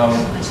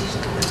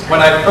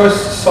 When I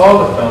first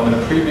saw the film in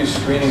a preview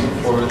screening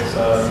before its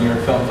New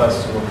York Film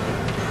Festival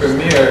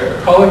premiere,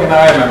 a colleague and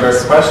I remember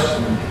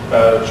questioned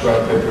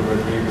Joao Pedro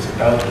Rodriguez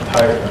about the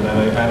title,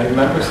 and I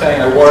remember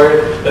saying I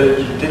worried that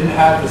it didn't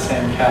have the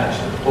same catch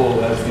and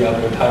pull as the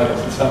other titles,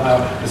 and somehow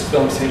this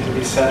film seemed to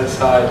be set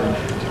aside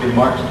and to be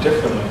marked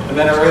differently. And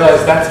then I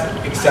realized that's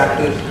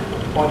exactly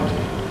the point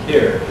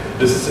here.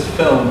 This is a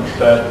film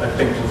that I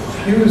think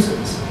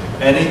refuses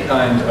any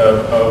kind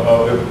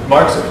it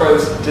marks a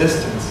furthest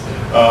distance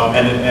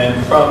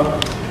and from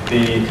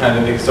the kind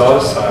of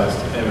exoticized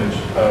image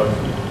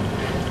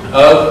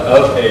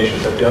of Asia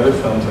that the other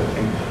films, I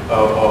think,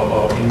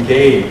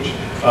 engage.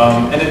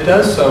 And it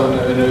does so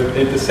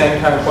at the same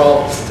time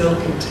while still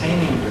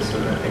containing this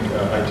sort of, I think,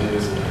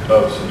 ideas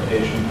of sort of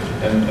Asian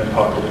and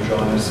popular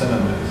genre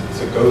cinema.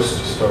 It's a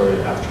ghost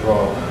story, after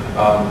all,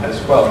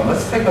 as well. And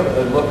let's take a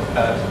look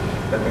at,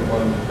 I think,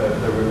 one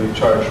of the really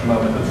charged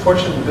moment.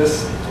 Unfortunately,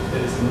 this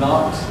is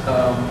not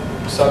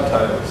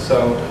subtitled,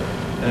 so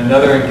and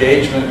another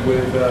engagement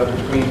with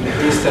between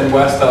East and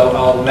West.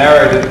 I'll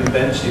narrate it in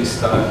Benchi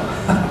style.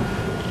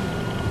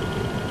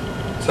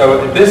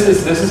 So this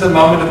is a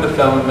moment in the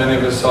film, and many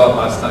of us saw it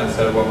last night,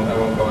 so I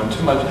won't go into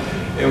too much,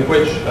 in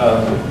which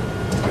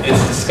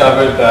it's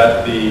discovered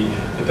that the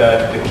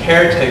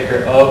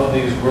caretaker of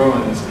these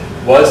ruins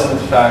was in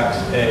fact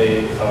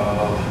a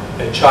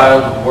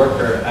child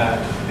worker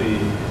at the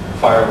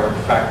firework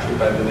factory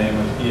by the name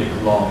of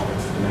IEC Long.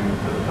 That's the name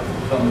of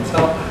the film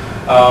itself.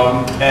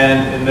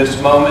 And in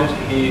this moment,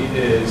 he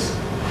is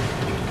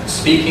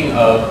speaking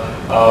of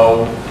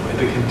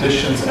the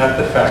conditions at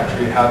the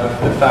factory, how the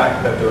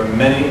fact that there were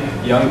many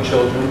young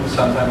children,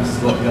 sometimes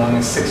as young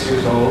as 6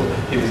 years old,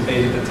 he was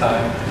 8 at the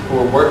time, who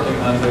were working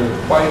under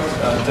quite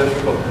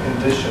difficult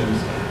conditions.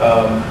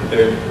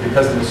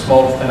 Because of the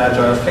small and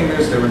agile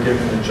fingers, they were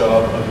given the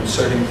job of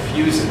inserting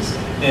fuses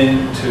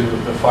into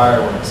the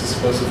fireworks.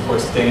 This was, of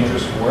course,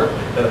 dangerous work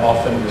that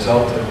often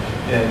resulted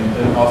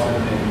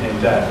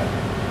in death.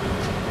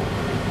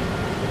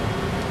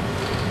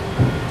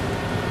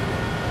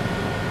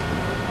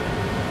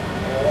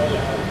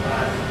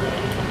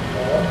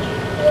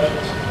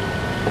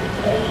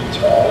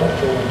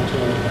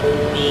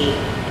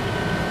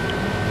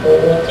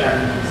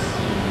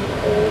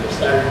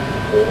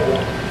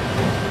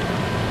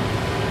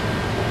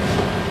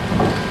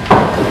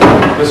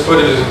 This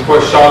footage is, of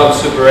course, shot on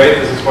Super 8.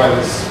 This is why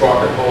this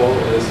sprocket hole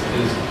is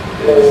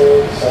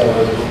still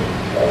visible.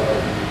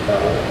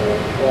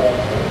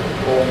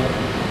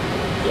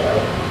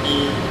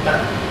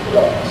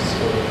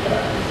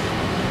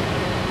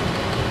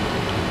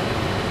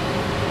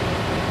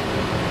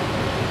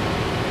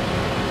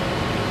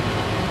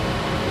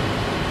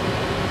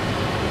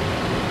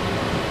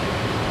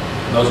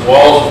 And those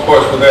walls, of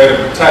course, were there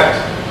to protect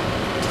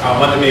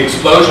when there be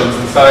explosions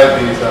inside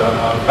these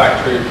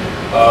factory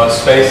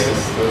spaces.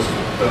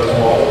 Those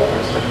walls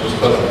were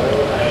supposed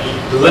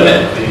to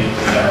limit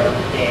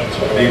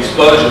the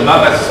explosion,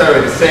 not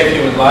necessarily to save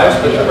human lives,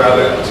 but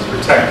rather to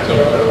protect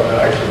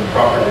actually the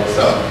property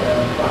itself.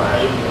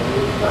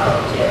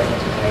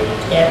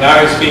 Now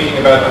he's speaking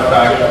about the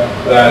fact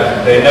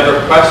that they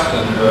never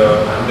questioned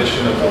the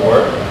condition of the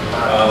work,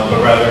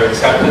 but rather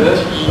accepted it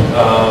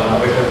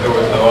because there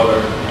was no other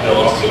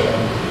option.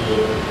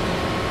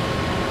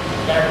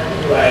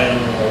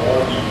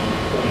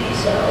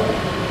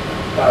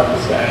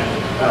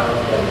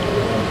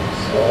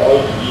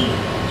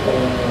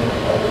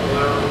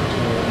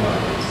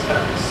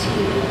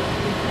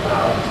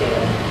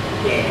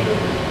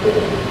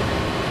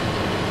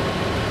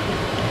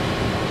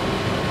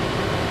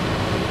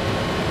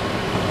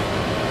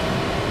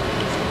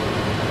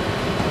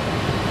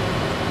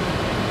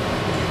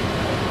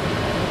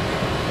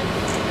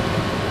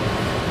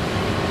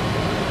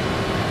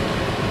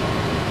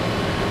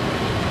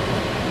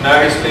 Now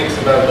he speaks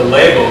about the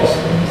labels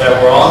that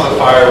were on the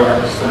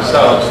fireworks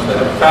themselves that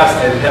had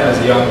fascinated him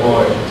as a young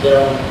boy.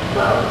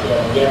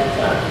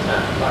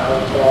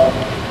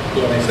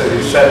 He said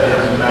he set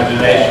his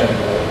imagination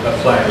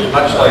aflame,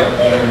 much like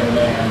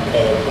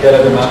Get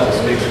of the Mountain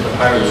speaks of the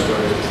pirate stories.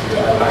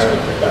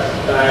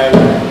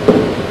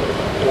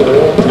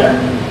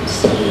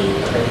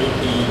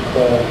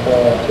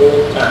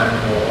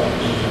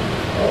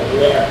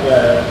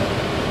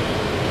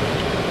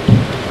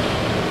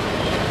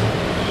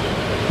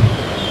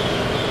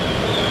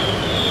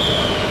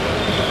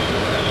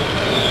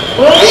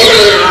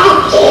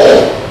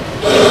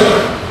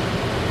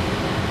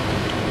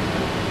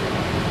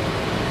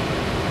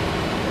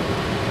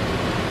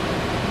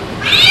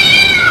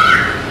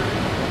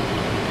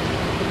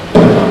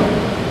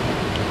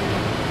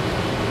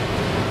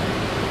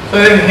 So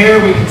in here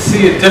we can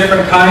see a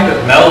different kind of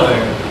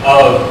melding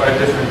of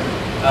different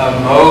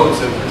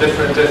modes of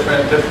different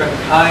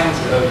kinds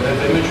of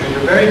imagery.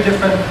 They're very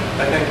different,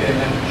 I think, in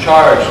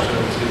charge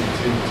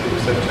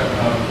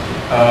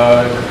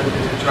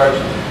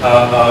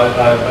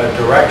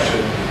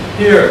direction.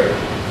 Here,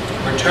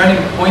 we're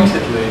turning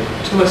pointedly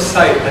to a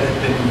site that had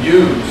been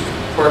used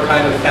for a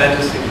kind of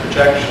fantasy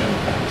projection,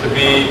 to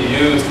be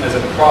used as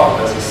a prop,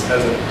 as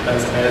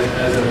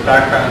a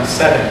background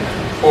setting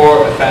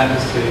for a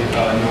fantasy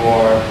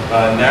noir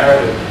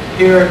narrative.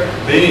 Here,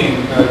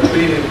 being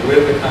treated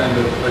with a kind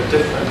of a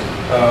different,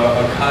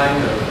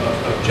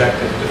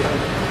 objective,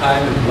 different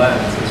kind of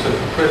lens, a sort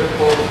of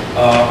critical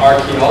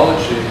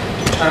archaeology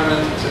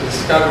determined to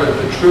discover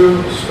the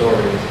true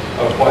story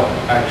of what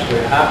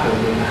actually happened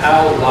and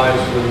how lives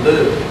were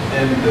lived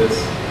in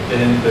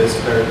this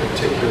very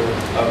particular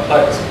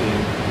place,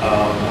 being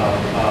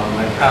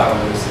Macau,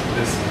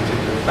 this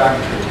particular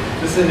factory.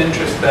 This is an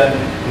interest then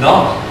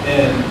not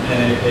in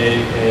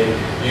a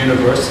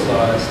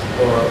universalized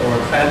or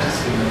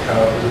fantasy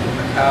Macau, but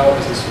Macau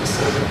is a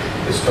specific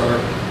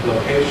historic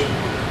location.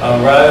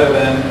 Rather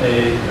than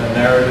a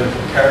narrative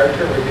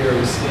character,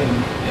 we're seeing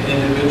an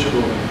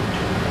individual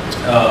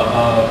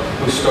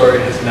whose story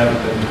has never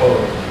been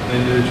told.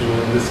 An individual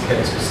in this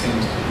case who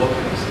seems to look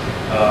at us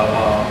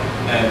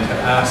and to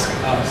ask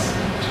us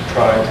to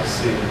try to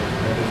see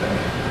everything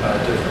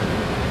differently.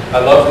 I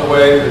love the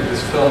way that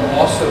this film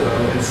also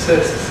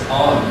insists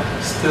on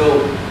still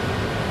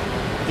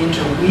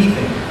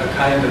interweaving a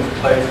kind of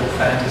playful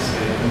fantasy,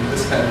 and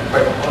this kind of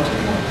quite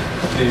haunting one,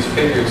 these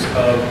figures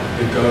of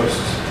the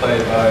ghosts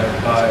played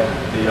by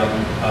the young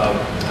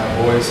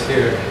boys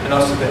here, and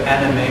also the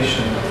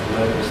animation of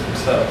the letters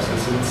themselves.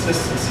 There's an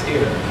insistence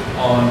here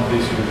on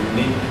this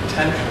unique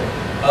potential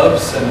of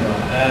cinema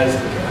as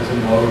a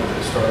mode of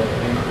historical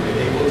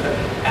inquiry, able to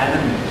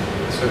animate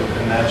the sort of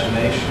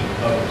imagination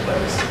of a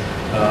place.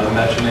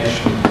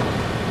 Imagination,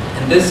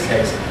 in this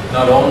case,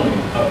 not only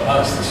of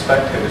us, the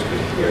spectators, but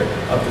here,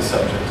 of the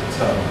subject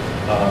itself.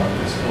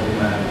 This old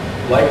man,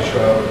 like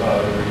João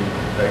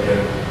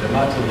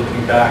Mário,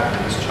 looking back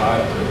to his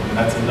childhood, and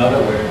that's another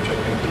way which I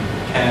think we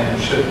can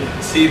and should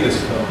see this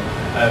film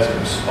as a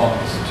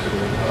response to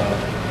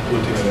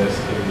Última Vez,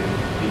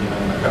 Vi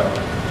Macau.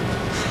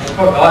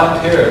 I'll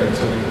end here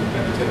so we can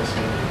maybe take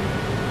some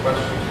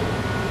questions.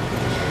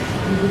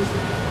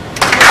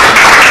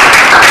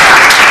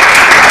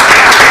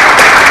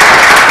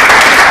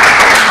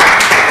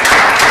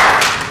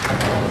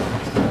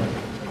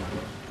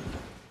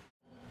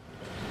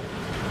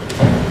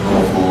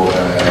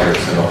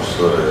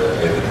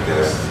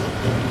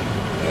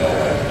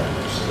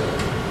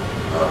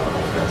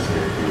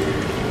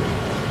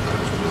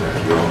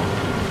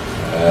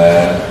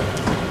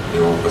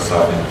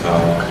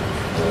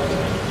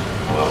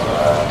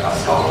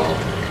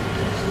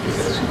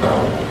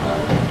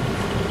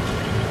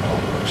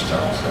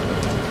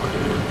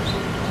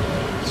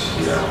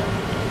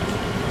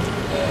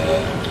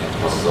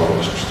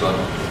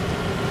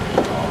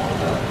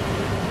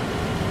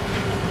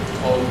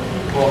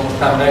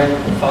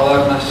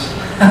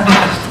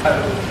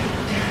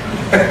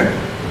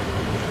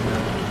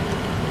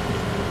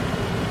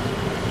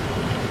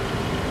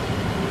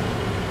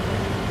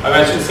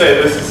 I should say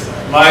this is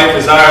my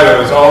desire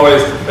was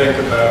always to think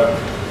about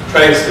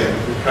tracing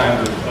the kind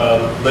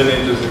of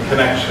lineages and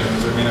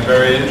connections. I mean, I'm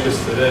very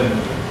interested in,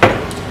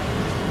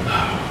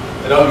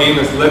 I don't mean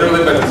this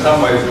literally, but in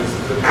some ways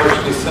the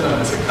Portuguese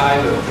cinema is a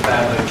kind of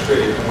family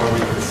tree, and where we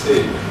can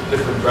see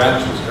different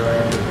branches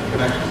growing and different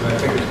connections, and I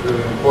think it's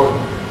really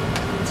important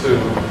to,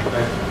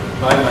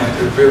 my mind,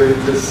 to really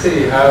to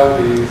see how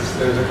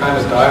there's a kind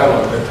of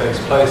dialogue that takes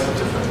place at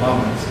different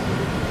moments.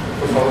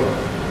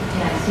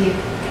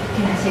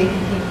 Can I say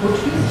anything in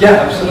Portuguese?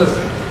 Yeah,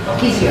 absolutely.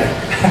 Easier.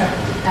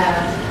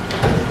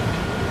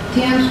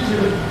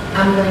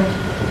 I'm going to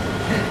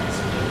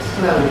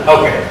slowly.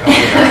 Okay.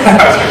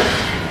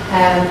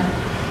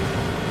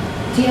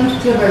 Temos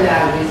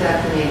trabalhado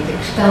exatamente a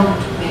questão do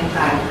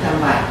documentário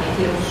também, em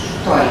termos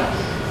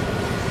históricos.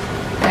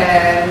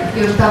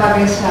 Eu estava a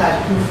pensar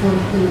que, no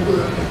fundo,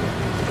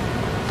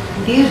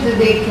 desde a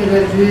década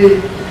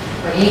de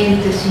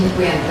 40,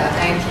 50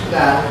 em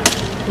Portugal,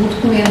 o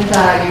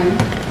documentário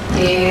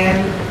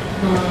é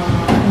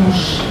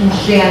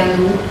um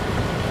género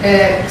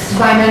que se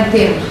vai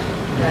mantendo,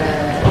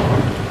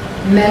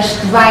 mas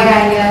que vai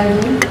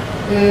ganhando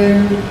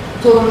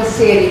toda uma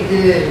série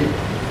de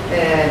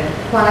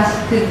quase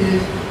que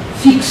de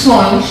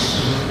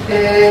ficções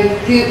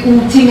que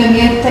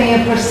ultimamente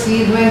têm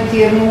aparecido em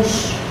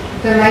termos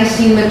também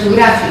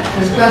cinematográficos,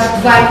 mas quase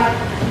que vai,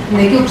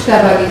 naquilo que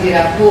estava a dizer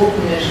há pouco,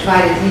 nas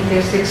várias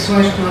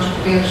intersecções que nós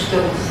podemos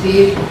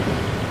estabelecer.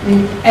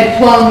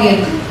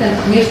 Atualmente,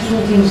 portanto, nestes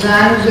últimos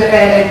anos,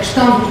 a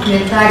questão do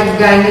documentário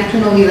ganha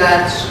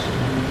tonalidades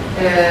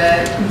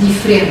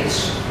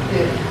diferentes.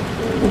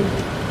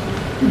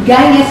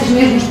 Ganha essas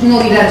mesmas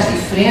tonalidades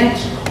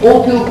diferentes,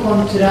 ou pelo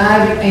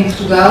contrário, em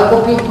Portugal,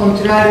 ou pelo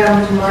contrário, há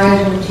muito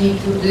mais um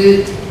tipo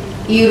de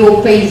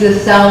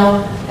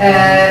europeização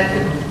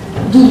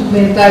do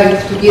documentário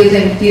português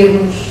em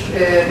termos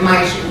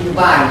mais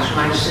globais,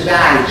 mais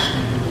gerais.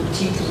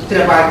 Tipo de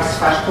trabalho que se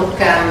faz com a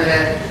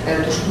Câmara,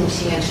 dos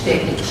conhecimentos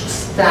técnicos que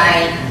se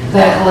tem,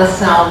 da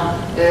relação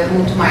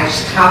muito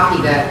mais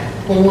rápida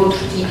com outro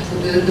tipo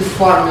de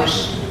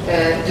formas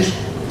de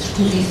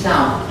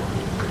exposição.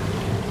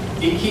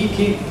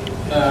 E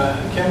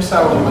quem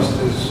são umas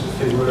das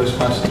figuras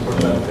mais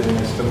importantes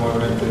neste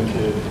movimento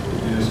que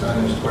dos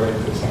anos 40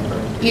 e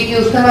 50?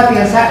 Eu estava a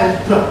pensar,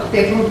 pronto,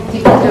 teve um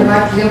tipo de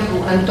trabalho, por exemplo,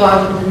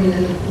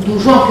 do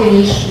João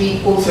Canicho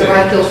e com o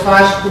trabalho que ele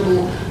faz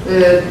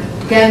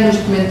pegando nos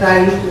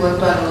documentários do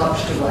António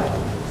Lopes Carvalho.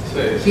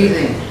 Por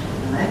exemplo,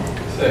 não é?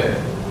 Sim.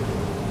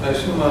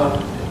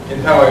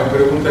 Então, a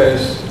pergunta é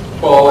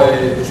qual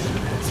é,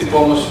 se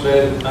vamos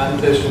ver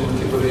antes um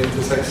tipo de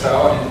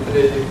intersecção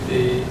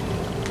entre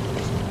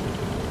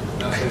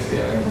não sei se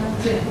é.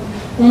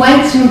 Um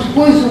antes e um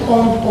depois,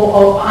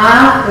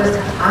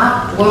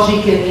 há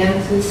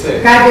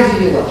logicamente, cargas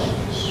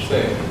ideológicas.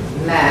 Sim.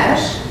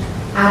 Mas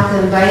há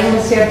também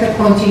uma certa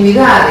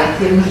continuidade em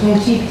termos de um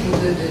tipo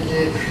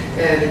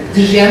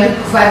de género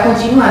que vai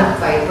continuando, que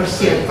vai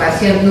aparecendo, que vai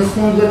sendo, no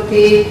fundo,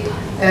 até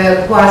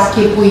quase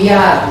que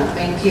apoiado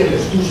em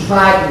termos dos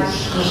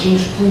vários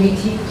regimes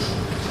políticos,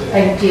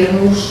 em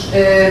termos,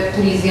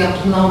 por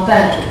exemplo, não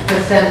tanto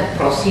passando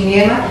para o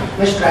cinema,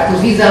 mas para a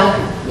televisão,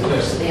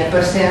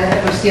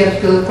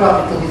 aparecendo pela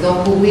própria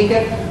televisão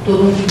pública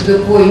todo um tipo de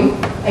apoio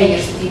a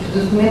este tipo de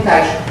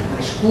documentários,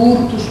 mais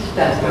curtos,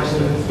 portanto mais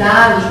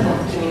limitados, com um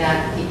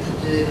determinado tipo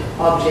de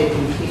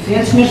objetivos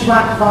diferentes, mas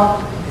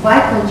vai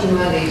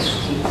continuando a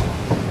existir.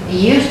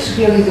 E estes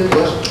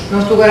realizadores, não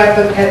estou agora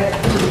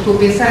estou a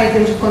pensar em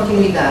termos de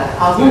continuidade,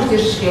 alguns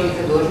destes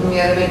realizadores,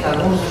 nomeadamente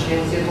alguns dos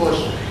realizadores,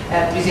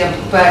 por exemplo,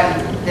 da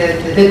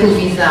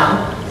televisão,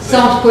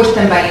 são depois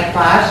também a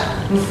par,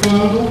 no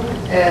fundo,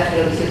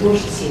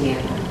 realizadores de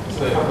cinema. De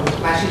forma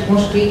muito mais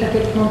circunscrita, até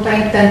porque não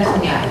têm tanto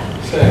dinheiro.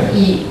 Sim.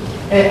 E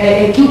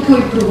aquilo que eu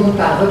lhe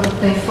perguntava, porque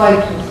tem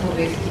feito, no fundo,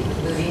 esse tipo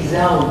de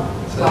visão,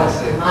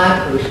 quase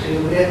macro,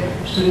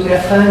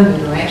 historiografando,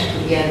 não é?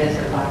 Estudando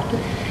essa parte,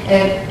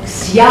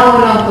 se há ou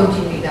não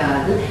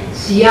continuidade,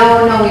 se há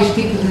ou não este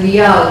tipo de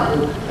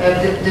diálogo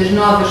das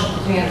novas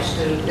correntes,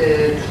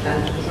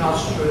 portanto,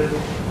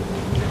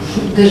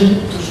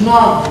 dos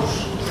novos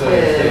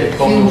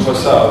como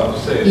passado,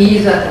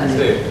 exatamente.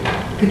 Sim.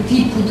 Que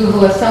tipo de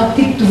relação,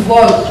 que tipo de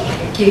vozes,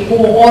 que é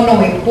com ou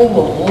não é com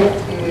ou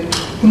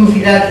que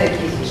novidades é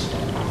que existem?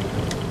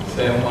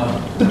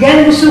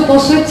 Pegando no seu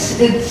conceito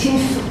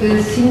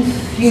de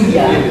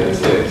cinefilia.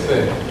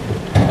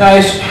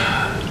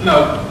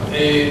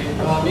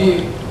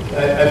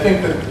 I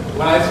think that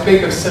when I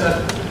speak of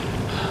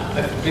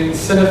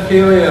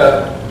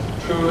cinephilia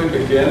truly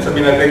begins. I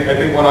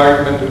think one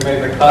argument would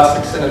make the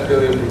classic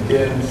cinephilia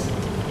begins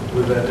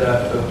with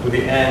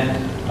the end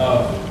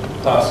of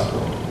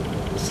classical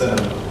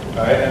cinema,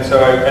 right?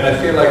 And I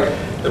feel like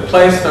the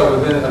place though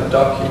within a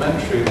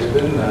documentary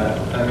within that,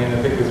 I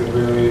think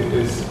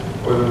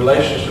or the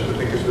relationship I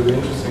think is really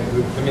interesting.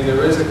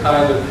 There is a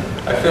kind of,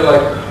 I feel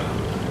like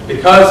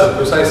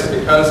precisely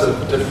because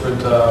of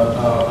different,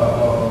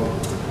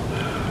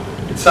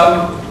 in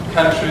some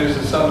countries,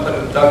 some kind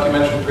of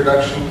documentary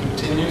production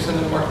continues in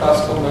a more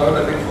classical mode,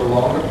 I think, for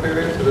longer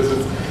periods.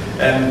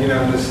 And in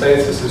the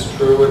States this is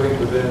true, I think,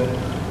 within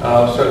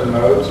certain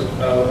modes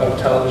of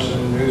television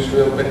and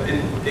newsreel, but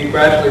it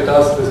gradually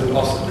does.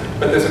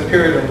 But there's a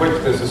period in which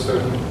there's a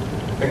certain,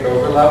 I think,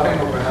 overlapping,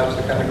 or perhaps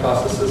a kind of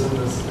classicism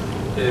is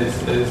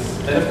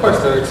and of course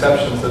there are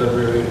exceptions that are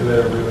really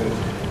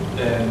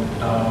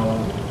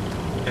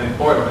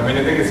important.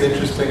 I think it's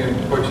interesting in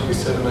Portuguese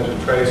cinema to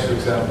trace, for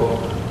example,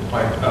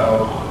 like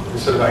the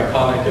sort of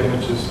iconic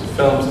images,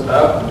 films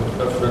about,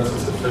 for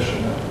instance, a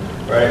fisherman,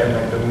 right?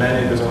 And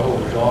there's a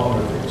whole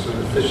genre of sort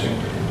of fishing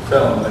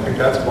film. And I think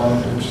that's one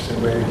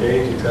interesting way to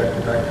gauge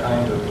exactly that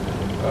kind of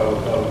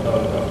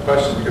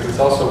question, because it's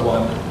also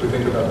one we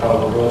think about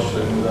Paulo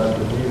Rocha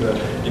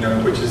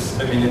and which is,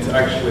 it's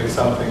actually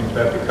something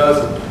that because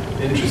of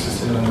the interest in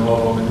cinema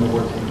novo in the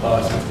working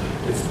class,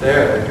 it's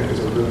there. I think there's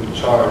a really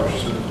charged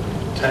sort of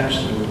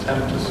tension and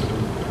attempt to sort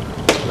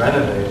of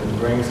renovate and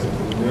bring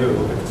something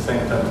new at the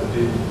same time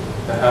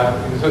to have.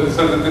 So it's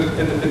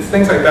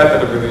things like that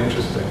that are really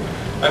interesting.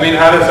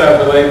 How does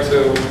that relate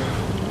to?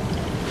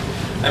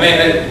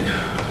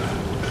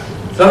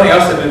 Something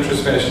else that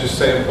interests me, I should just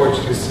say, in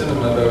Portuguese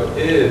cinema, though,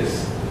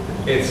 is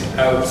its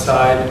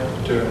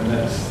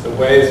outsider-ness, the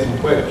ways in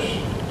which,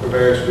 for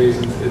various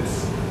reasons,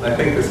 I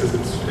think this is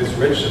its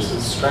richness,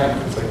 its strength.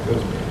 It's like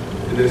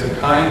there's a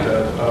kind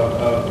of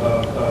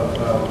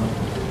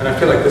and I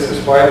feel like this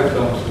is why the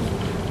films,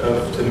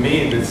 to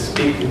me, they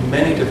speak in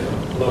many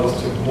different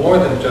levels to more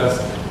than just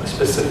a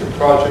specific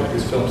project.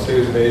 These film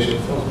series of Asian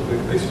films,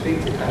 they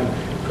speak to kind of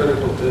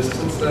critical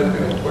distance that I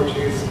think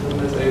Portuguese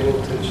cinema is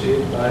able to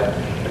achieve by,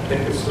 I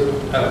think, it's sort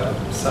of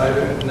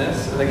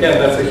outsider-ness. And again,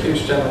 that's a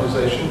huge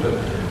generalization, but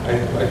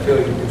I feel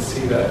like you can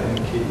see that in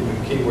the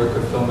key work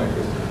of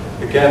filmmakers.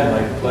 Again,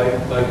 like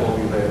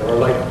Oliveira, or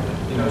like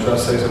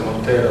José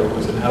Monteiro, who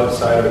was an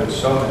outsider in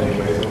so many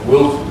ways, and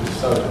willfully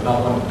so did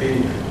not want to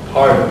be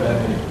part of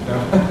any,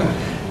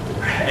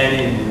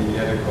 any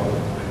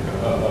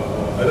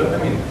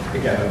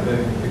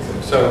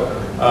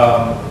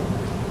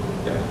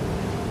yeah.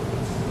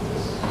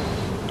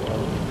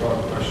 Broad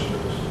question.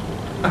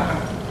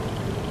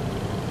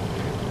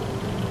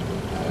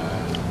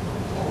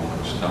 Alguma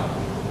questão?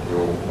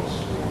 Eu posso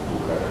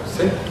colocar?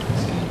 Sim.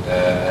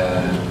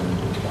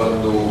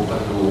 Quando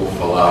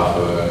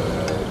falava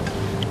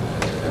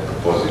a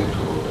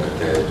propósito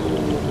até da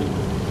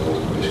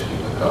última vez que vi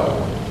Macau,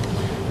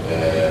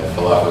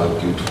 falava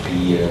de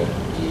utopia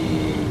e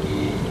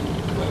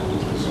também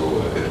utilizou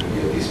a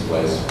categoria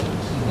displacement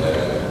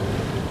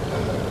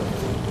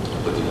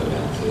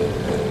relativamente,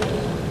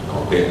 não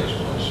apenas,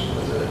 mas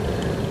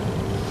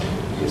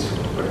esse em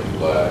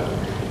particular.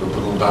 Eu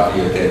perguntava, e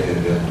até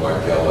atendendo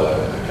àquela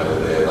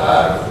ideia da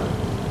árvore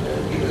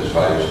e das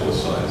várias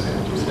relações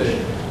entre os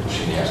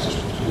cineastas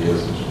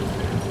portugueses,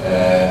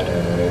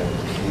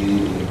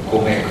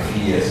 como é que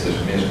via essas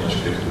mesmas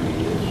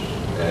categorias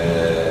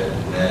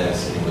na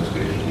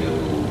cinematografia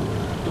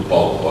do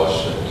Paulo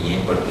Rocha e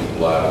em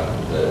particular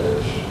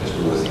das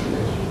duas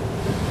ilhas?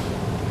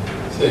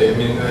 See,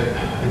 the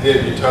idea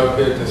of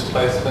utopia,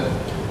 displacement.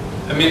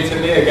 To me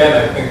again,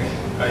 I think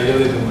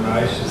Ilha de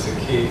Moraes is a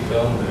key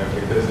film there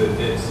because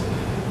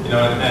You know,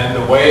 and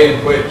the way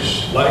in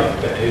which,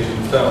 like the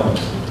Asian films,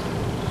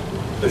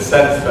 the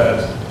sense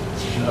that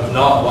of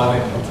not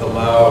wanting to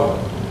allow,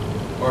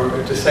 or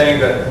to saying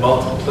that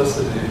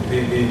multiplicity,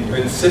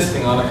 the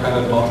insisting on a kind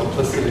of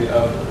multiplicity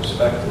of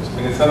perspectives. I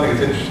mean, it's something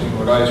that's interesting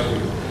what I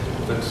speak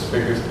that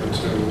figures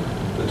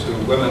the two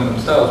women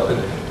themselves, but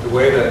the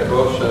way that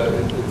Rocha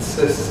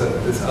insists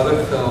that this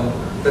other film,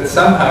 that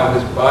somehow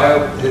his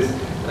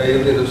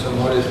Ilha dos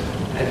Amores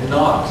had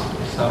not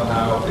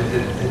somehow, it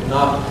had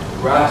not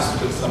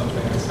grasped at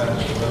something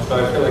essential. And so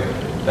I feel like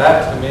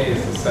that to me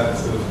is the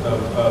sense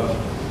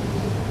of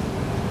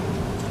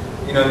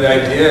you know, the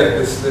idea,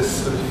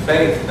 this sort of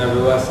faith,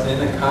 nevertheless, in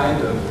a kind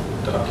of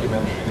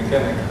documentary, and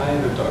again, a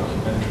kind of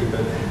documentary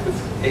that is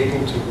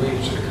able to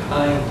reach a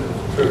kind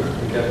of truth.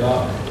 Again,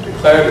 not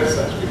declared as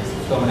such, because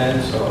the film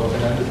ends so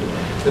open-ended.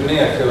 To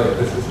me, I feel like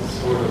this is a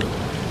sort of,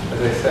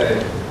 as I say,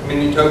 I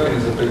mean, utopian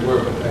is a big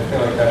word, but I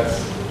feel like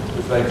that's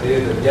this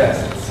idea that,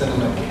 yes,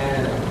 cinema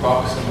can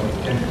approximate,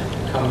 can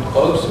come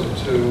closer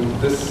to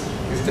these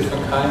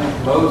different kinds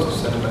of modes of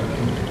cinema,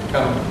 can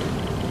come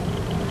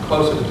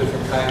closer to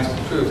different kinds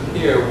of truth.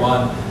 Here,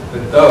 one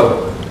that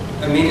though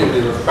immediately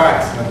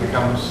refracts and it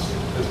becomes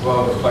as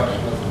well a reflection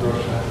of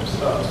Rocha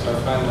himself. So I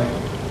find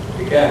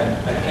like, again,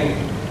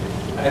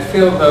 I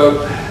feel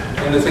though,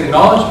 in this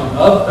acknowledgement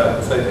of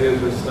that, this idea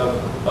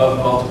of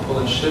multiple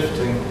and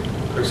shifting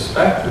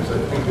perspectives, I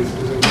think is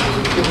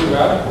really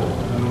radical,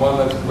 and one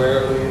that's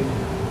rarely,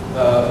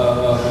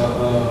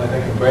 I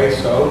think,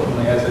 embraced so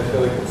openly as I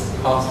feel like it's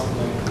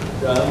constantly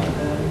done.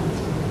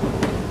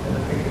 And I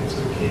think it's a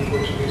key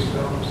Portuguese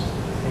films.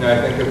 You know, I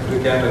think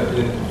again,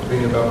 in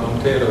thinking about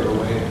Monteiro, the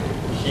way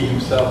he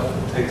himself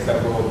takes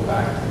that role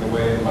back, and the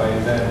way by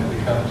then it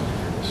becomes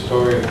a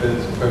story of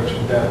his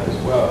approaching death as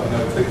well. You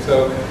know, it's like,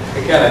 so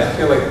again, I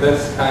feel like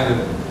this kind of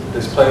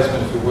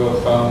displacement, if you will,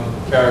 from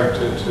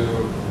character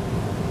to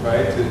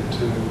director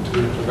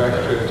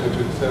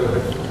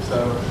so.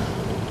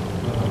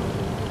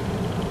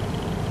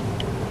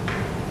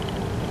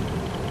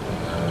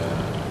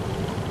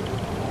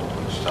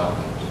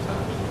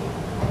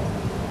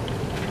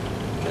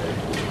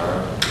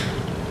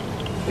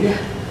 Yeah.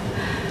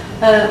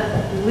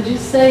 Would you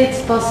say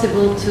it's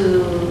possible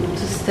to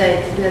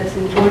state that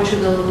in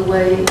Portugal the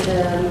way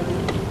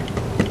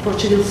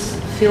Portuguese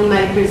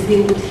filmmakers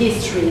deal with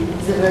history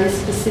is a very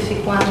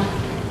specific one,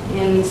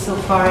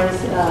 insofar as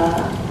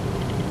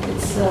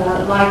it's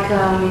like,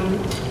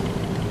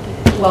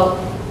 well,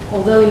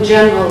 although in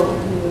general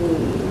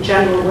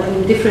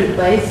in different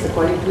ways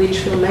according to each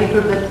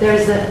filmmaker, but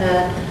there's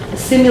a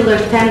similar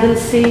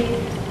tendency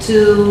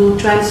to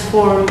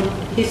transform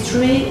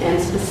history,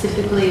 and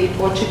specifically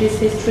Portuguese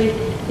history,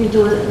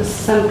 into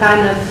some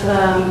kind of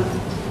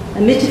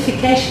a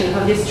mythification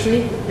of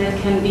history that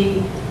can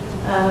be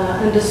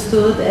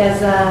understood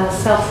as a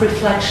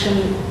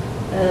self-reflection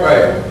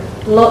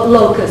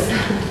locus.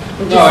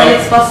 Would you say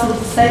it's possible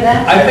to say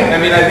that? I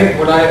think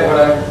what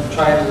I'm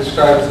trying to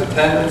describe as a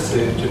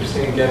tendency, which I've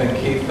seen again in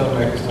key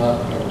filmmakers,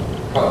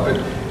 but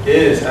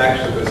is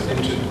actually this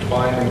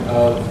intertwining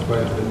of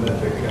the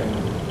mythic and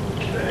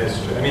the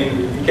history. I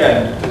mean,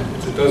 again,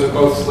 those are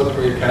both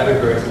slippery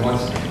categories, and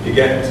once you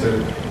get into,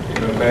 you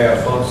know, Bay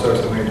Alfonso or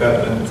something like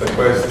that, then it's like,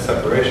 where's the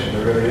separation?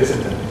 There really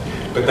isn't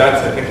any. But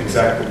that's, I think,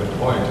 exactly the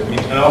point. I mean,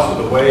 and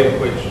also the way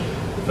in which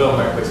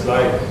filmmakers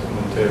like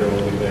Monteiro,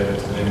 Oliveira,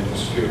 to name a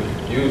few,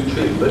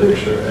 treat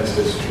literature as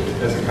history,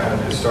 as a kind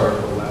of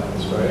historical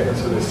lens, right? And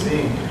so they're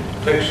seeing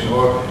fiction,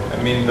 or,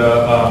 I mean,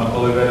 the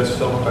Oliveira's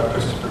film by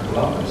Christopher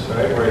Columbus,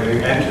 right, where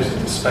he enters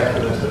into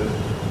speculative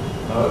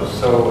mode.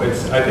 So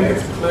it's, I think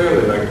it's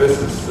clearly like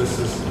this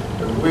is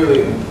a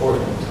really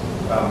important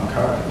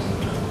current,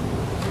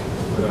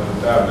 without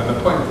a doubt. And the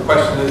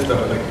question is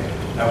though, like,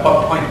 at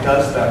what point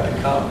does that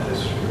become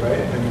history, right?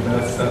 I mean,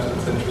 that's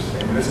what's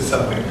interesting. I mean, this is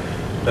something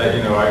that,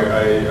 you know,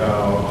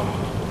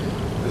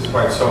 this is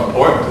why it's so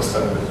important to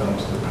study the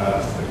films of the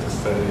past, like to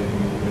study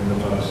even the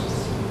most,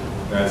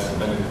 as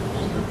many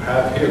we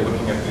have here,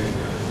 looking at the,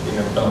 you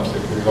know, films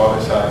like the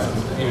other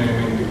sciences, you know what I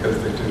mean,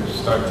 because they do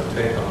start to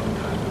take on the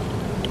kind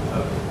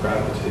of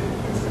gravity and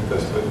things like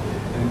this. But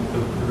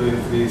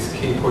in these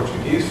key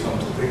Portuguese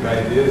films, I think the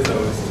idea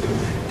though is to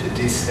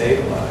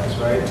destabilize,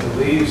 right? To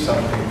leave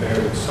something there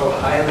that's so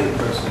highly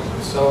personal,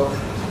 and so,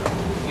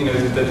 you know,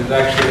 that it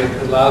actually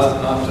allows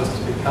it not just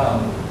to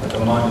become like a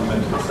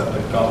monument, except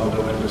like gone with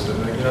the wind or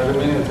something. You know what I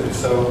mean? It's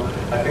so,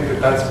 I think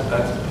that's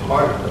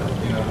part of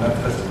it. You know,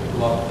 that's a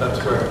lot. That's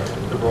where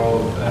the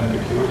role of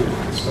ambiguity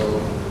is so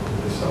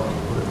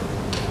important.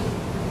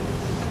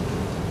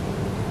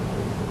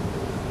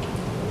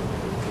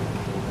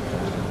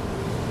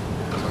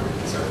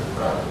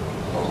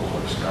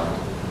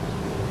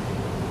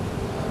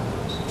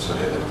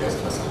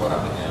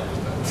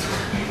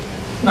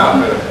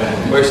 Não,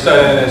 hoje está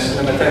na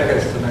Cinemateca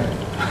esse também.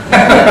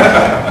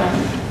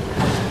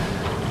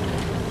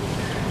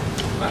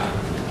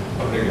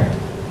 Obrigado.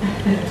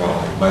 Então,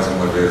 mais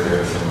uma vez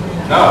é assim.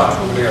 Não,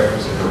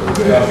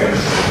 obrigado.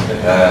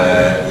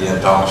 E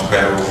então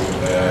espero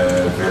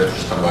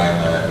ver-vos também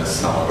na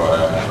sessão agora.